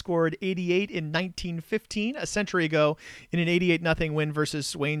Tech scored 88 in 1915, a century ago, in an 88-0 win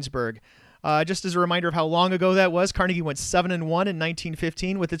versus Waynesburg. Just as a reminder of how long ago that was, Carnegie went 7-1 in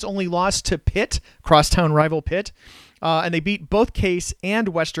 1915 with its only loss to Pitt, crosstown rival Pitt. And they beat both Case and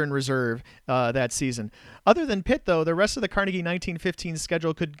Western Reserve that season. Other than Pitt, though, the rest of the Carnegie 1915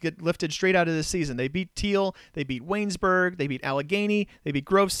 schedule could get lifted straight out of this season. They beat Teal, they beat Waynesburg, they beat Allegheny, they beat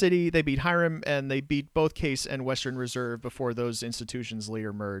Grove City, they beat Hiram, and they beat both Case and Western Reserve before those institutions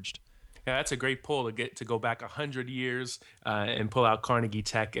later merged. Yeah, that's a great pull to go back 100 years and pull out Carnegie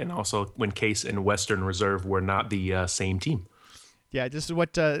Tech, and also when Case and Western Reserve were not the same team. Yeah, this is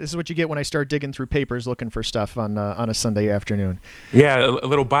what you get when I start digging through papers looking for stuff on a Sunday afternoon. Yeah, a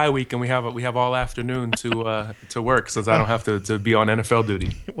little bye week, and we have all afternoon to work, since I don't have to be on NFL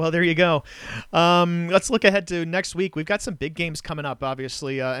duty. Well, there you go. Let's look ahead to next week. We've got some big games coming up,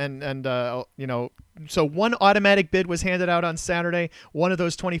 obviously, So one automatic bid was handed out on Saturday. One of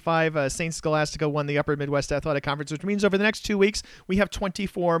those 25, St. Scholastica, won the Upper Midwest Athletic Conference, which means over the next 2 weeks, we have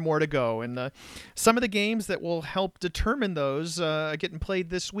 24 more to go. And some of the games that will help determine those getting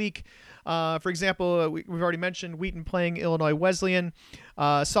played this week. For example, we've already mentioned Wheaton playing Illinois Wesleyan.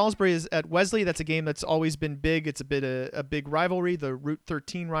 Salisbury is at Wesley. That's a game that's always been big. It's a big rivalry, the Route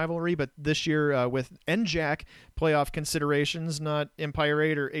 13 rivalry, but this year with NJAC playoff considerations, not Empire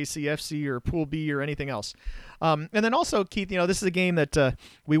 8 or ACFC or Pool B or anything else. And then also, Keith, this is a game that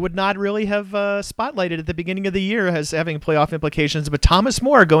we would not really have spotlighted at the beginning of the year as having playoff implications, but Thomas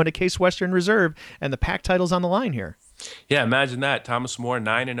More going to Case Western Reserve, and the PAC title's on the line here. Yeah, imagine that. Thomas More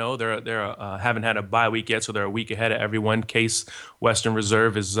 9-0. They're haven't had a bye week yet, so they're a week ahead of everyone. Case Western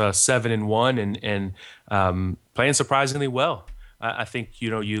Reserve is 7-1 and playing surprisingly well. I think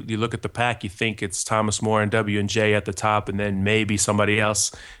you look at the PAC, you think it's Thomas More and W&J at the top, and then maybe somebody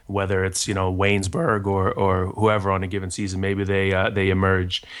else, whether it's Waynesburg or whoever on a given season, maybe they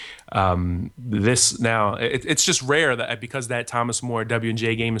emerge. It's just rare that because that Thomas More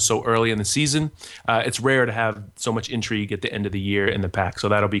W&J game is so early in the season, it's rare to have so much intrigue at the end of the year in the PAC. So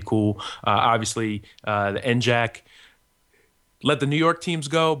that'll be cool. Obviously, the NJAC let the New York teams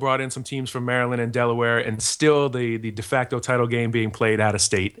go, brought in some teams from Maryland and Delaware, and still the de facto title game being played out of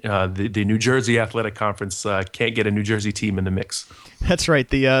state. The New Jersey Athletic Conference can't get a New Jersey team in the mix. That's right.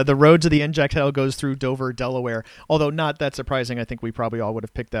 The road to the NJAC title goes through Dover, Delaware, although not that surprising. I think we probably all would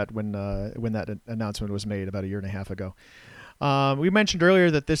have picked that when that announcement was made about a year and a half ago. We mentioned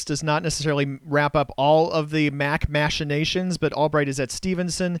earlier that this does not necessarily wrap up all of the MAC machinations, but Albright is at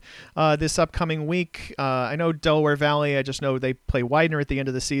Stevenson this upcoming week. I know Delaware Valley. I just know they play Widener at the end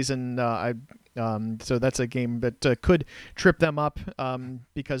of the season. So that's a game that could trip them up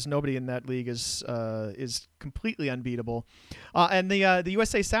because nobody in that league is completely unbeatable. And the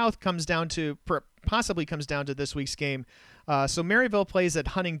USA South possibly comes down to this week's game. So Maryville plays at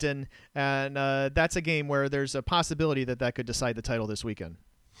Huntington, and that's a game where there's a possibility that could decide the title this weekend.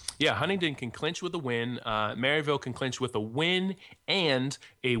 Yeah, Huntington can clinch with a win. Maryville can clinch with a win and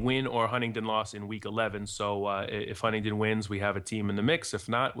a win or Huntington loss in Week 11. So if Huntington wins, we have a team in the mix. If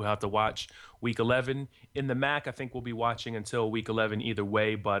not, we'll have to watch Week 11. In the MAC, I think we'll be watching until Week 11 either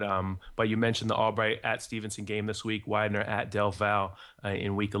way. But you mentioned the Albright at Stevenson game this week, Widener at Del Val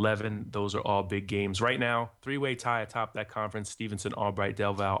in Week 11. Those are all big games. Right now, three-way tie atop that conference, Stevenson, Albright,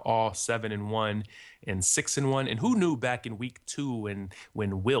 Del Val, all 7-1 and 6-1. And who knew back in Week 2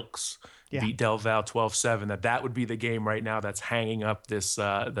 when Wilkes beat Del Val 12-7 that would be the game right now that's hanging up this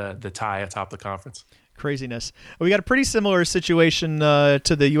the tie atop the conference. Craziness. We got a pretty similar situation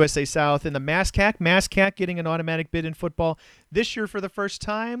to the USA South in the MASCAC. MASCAC getting an automatic bid in football this year for the first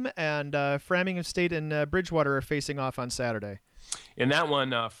time, and Framingham State and Bridgewater are facing off on Saturday. In that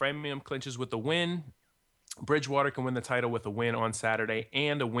one, Framingham clinches with the win. Bridgewater can win the title with a win on Saturday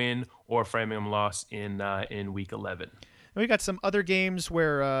and a win or Framingham loss in Week 11. And we got some other games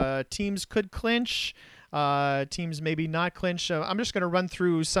where teams could clinch. Teams maybe not clinch. I'm just going to run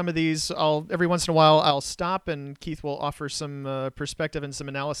through some of these. Every once in a while I'll stop and Keith will offer some perspective and some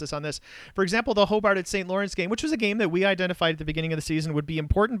analysis on this. For example, the Hobart at St. Lawrence game, which was a game that we identified at the beginning of the season would be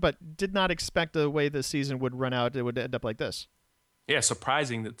important, but did not expect the way the season would run out. It would end up like this. Yeah,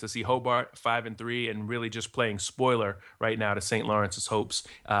 surprising to see Hobart 5-3 and really just playing spoiler right now to St. Lawrence's hopes.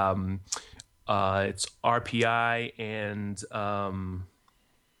 It's RPI and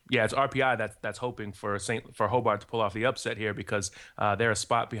it's RPI that's hoping for Hobart to pull off the upset here because they're a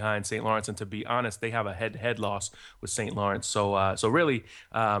spot behind St. Lawrence, and to be honest, they have a head-to-head loss with St. Lawrence. So really,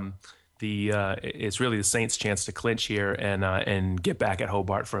 it's really the Saints' chance to clinch here and get back at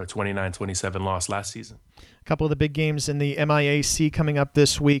Hobart for a 29-27 loss last season. A couple of the big games in the MIAC coming up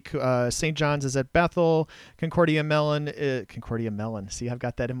this week. St. John's is at Bethel. Concordia Mellon. See, I've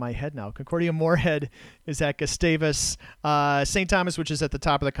got that in my head now. Concordia Moorhead is at Gustavus. St. Thomas, which is at the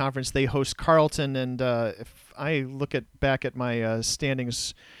top of the conference, they host Carleton. And if I look back at my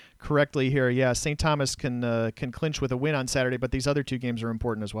standings correctly here, St. Thomas can clinch with a win on Saturday, but these other two games are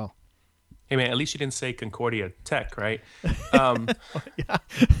important as well. Hey, man, at least you didn't say Concordia Tech, right? Yeah.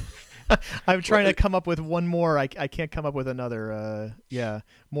 I'm trying to come up with one more. I can't come up with another.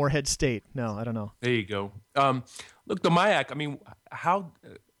 Moorhead State. No, I don't know. There you go. Look, the MIAC, I mean, how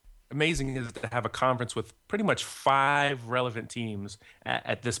amazing is it to have a conference with pretty much 5 relevant teams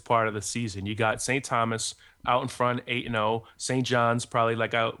at this part of the season? You got St. Thomas out in front, 8-0. St. John's probably,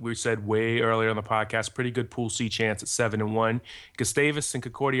 like we said way earlier in the podcast, pretty good Pool C chance at 7-1. Gustavus and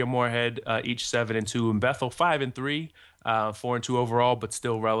Concordia Moorhead each 7-2, and Bethel 5-3. 4-2 overall, but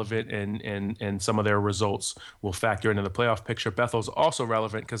still relevant, and some of their results will factor into the playoff picture. Bethel's also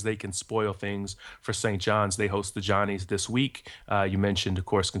relevant because they can spoil things for St. John's. They host the Johnnies this week. You mentioned, of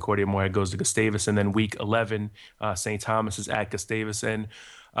course, Concordia Moorhead goes to Gustavus, and then Week 11, St. Thomas is at Gustavus. And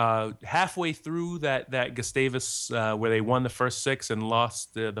halfway through that Gustavus, where they won the first 6 and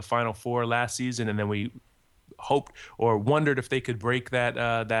lost the final 4 last season, and then we hoped or wondered if they could break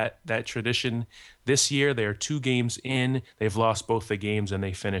that tradition this year. They are 2 games in. They've lost both the games, and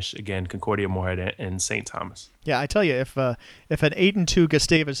they finish again Concordia Moorhead and St. Thomas. Yeah, I tell you, if an 8-2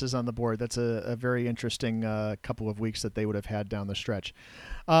 Gustavus is on the board, that's a very interesting couple of weeks that they would have had down the stretch.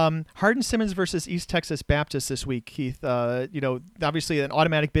 Hardin-Simmons versus East Texas Baptist this week, Keith. Obviously an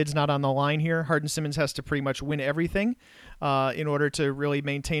automatic bid's not on the line here. Hardin-Simmons has to pretty much win everything in order to really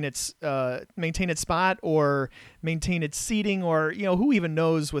maintain its spot or maintain its seeding, or who even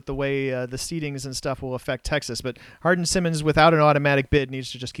knows with the way the seedings and stuff will affect Texas. But Hardin-Simmons, without an automatic bid,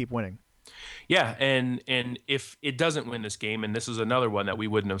 needs to just keep winning. Yeah, and if it doesn't win this game, and this is another one that we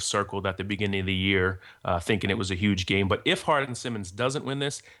wouldn't have circled at the beginning of the year thinking it was a huge game, but if Hardin-Simmons doesn't win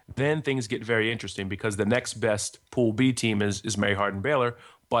this, then things get very interesting because the next best Pool B team is Mary Hardin-Baylor,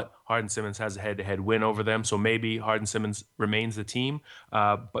 but Hardin-Simmons has a head-to-head win over them, so maybe Hardin-Simmons remains the team,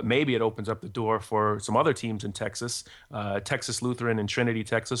 but maybe it opens up the door for some other teams in Texas. Texas Lutheran and Trinity,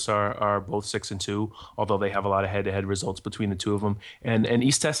 Texas are both 6-2, although they have a lot of head-to-head results between the two of them. And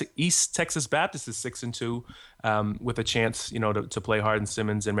East Texas Baptist is 6-2 with a chance, to play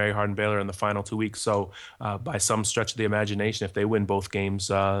Hardin-Simmons and Mary Hardin-Baylor in the final 2 weeks. So by some stretch of the imagination, if they win both games,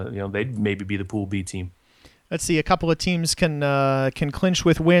 they'd maybe be the Pool B team. Let's see. A couple of teams can clinch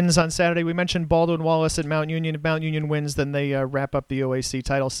with wins on Saturday. We mentioned Baldwin Wallace at Mount Union. If Mount Union wins, then they wrap up the OAC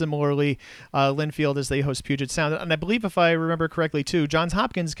title. Similarly, Linfield as they host Puget Sound. And I believe, if I remember correctly, too, Johns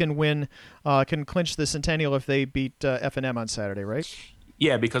Hopkins can clinch the Centennial if they beat F&M on Saturday, right?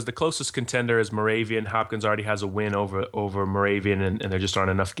 Yeah, because the closest contender is Moravian. Hopkins already has a win over Moravian, and there just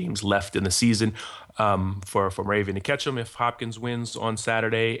aren't enough games left in the season for Moravian to catch them if Hopkins wins on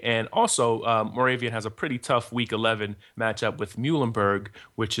Saturday. And also, Moravian has a pretty tough Week 11 matchup with Muhlenberg,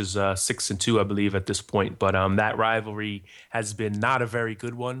 which is 6-2, I believe, at this point. But that rivalry has been not a very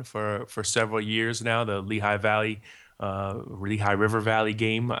good one for several years now. The Lehigh River Valley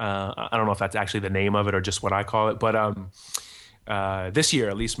game. I don't know if that's actually the name of it or just what I call it, but this year,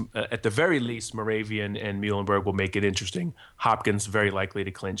 at the very least, Moravian and Muhlenberg will make it interesting. Hopkins very likely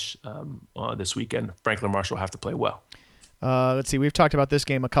to clinch this weekend. Franklin Marshall will have to play well. Let's see. We've talked about this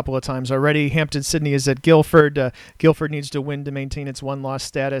game a couple of times already. Hampton-Sydney is at Guilford. Guilford needs to win to maintain its one-loss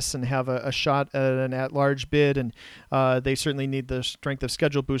status and have a shot at an at-large bid, and they certainly need the strength of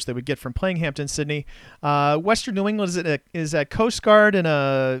schedule boost they would get from playing Hampton-Sydney. Western New England is at Coast Guard,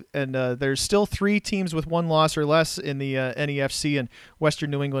 and there's still 3 teams with 1 loss or less in the NEFC, and Western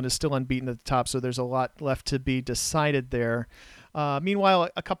New England is still unbeaten at the top, so there's a lot left to be decided there. Meanwhile,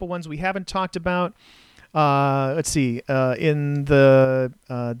 a couple ones we haven't talked about. Let's see. In the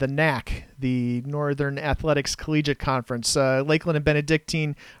NAC, the Northern Athletics Collegiate Conference, Lakeland and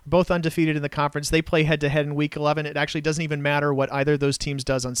Benedictine are both undefeated in the conference. They play head-to-head in Week 11. It actually doesn't even matter what either of those teams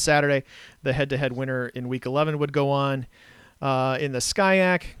does on Saturday. The head-to-head winner in Week 11 would go on. In the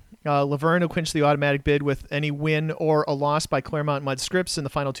SCIAC, Laverne will clinch the automatic bid with any win or a loss by Claremont Mudd Scripps in the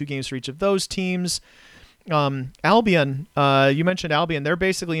final 2 games for each of those teams. Albion, you mentioned Albion. They're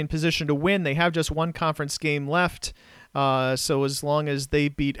basically in position to win. They have just 1 conference game left. So as long as they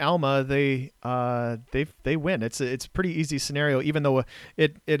beat Alma, they win. It's a pretty easy scenario, even though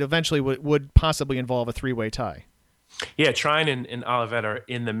it eventually would possibly involve a 3-way tie. Yeah, Trine and Olivet are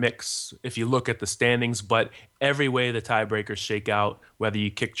in the mix if you look at the standings, but every way the tiebreakers shake out, whether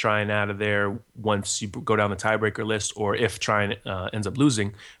you kick Trine out of there once you go down the tiebreaker list, or if Trine ends up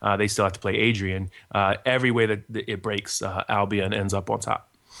losing, they still have to play Adrian. Every way that it breaks, Albion ends up on top.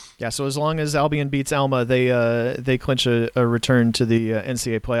 Yeah, so as long as Albion beats Alma, they clinch a return to the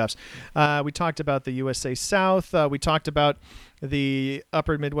NCAA playoffs. We talked about the USA South. We talked about the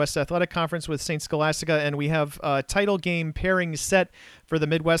Upper Midwest Athletic Conference with St. Scholastica, and we have a title game pairing set for the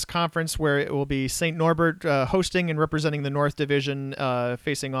Midwest Conference, where it will be St. Norbert hosting and representing the North Division,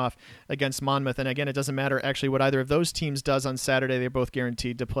 facing off against Monmouth. And again, it doesn't matter actually what either of those teams does on Saturday. They're both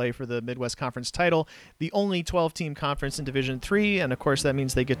guaranteed to play for the Midwest Conference title, the only 12-team conference in Division III, and of course that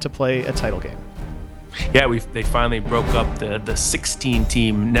means they get to play a title game. Yeah, they finally broke up the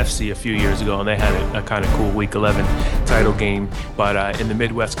 16-team NEFC a few years ago, and they had a kind of cool Week 11 title game. But in the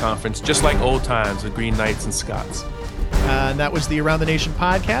Midwest Conference, just like old times with Green Knights and Scots. And that was the Around the Nation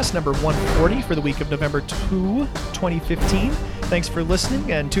podcast, number 140 for the week of November 2, 2015. Thanks for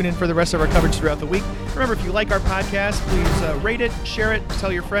listening, and tune in for the rest of our coverage throughout the week. Remember, if you like our podcast, please rate it, share it, tell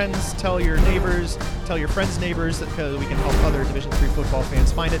your friends, tell your neighbors, tell your friends' neighbors, because we can help other Division III football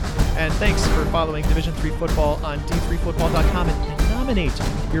fans find it. And thanks for following Division III football on d3football.com, and nominate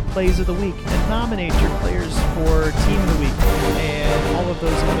your plays of the week, and nominate your players for team of the week, and all of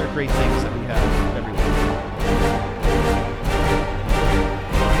those other great things that we have.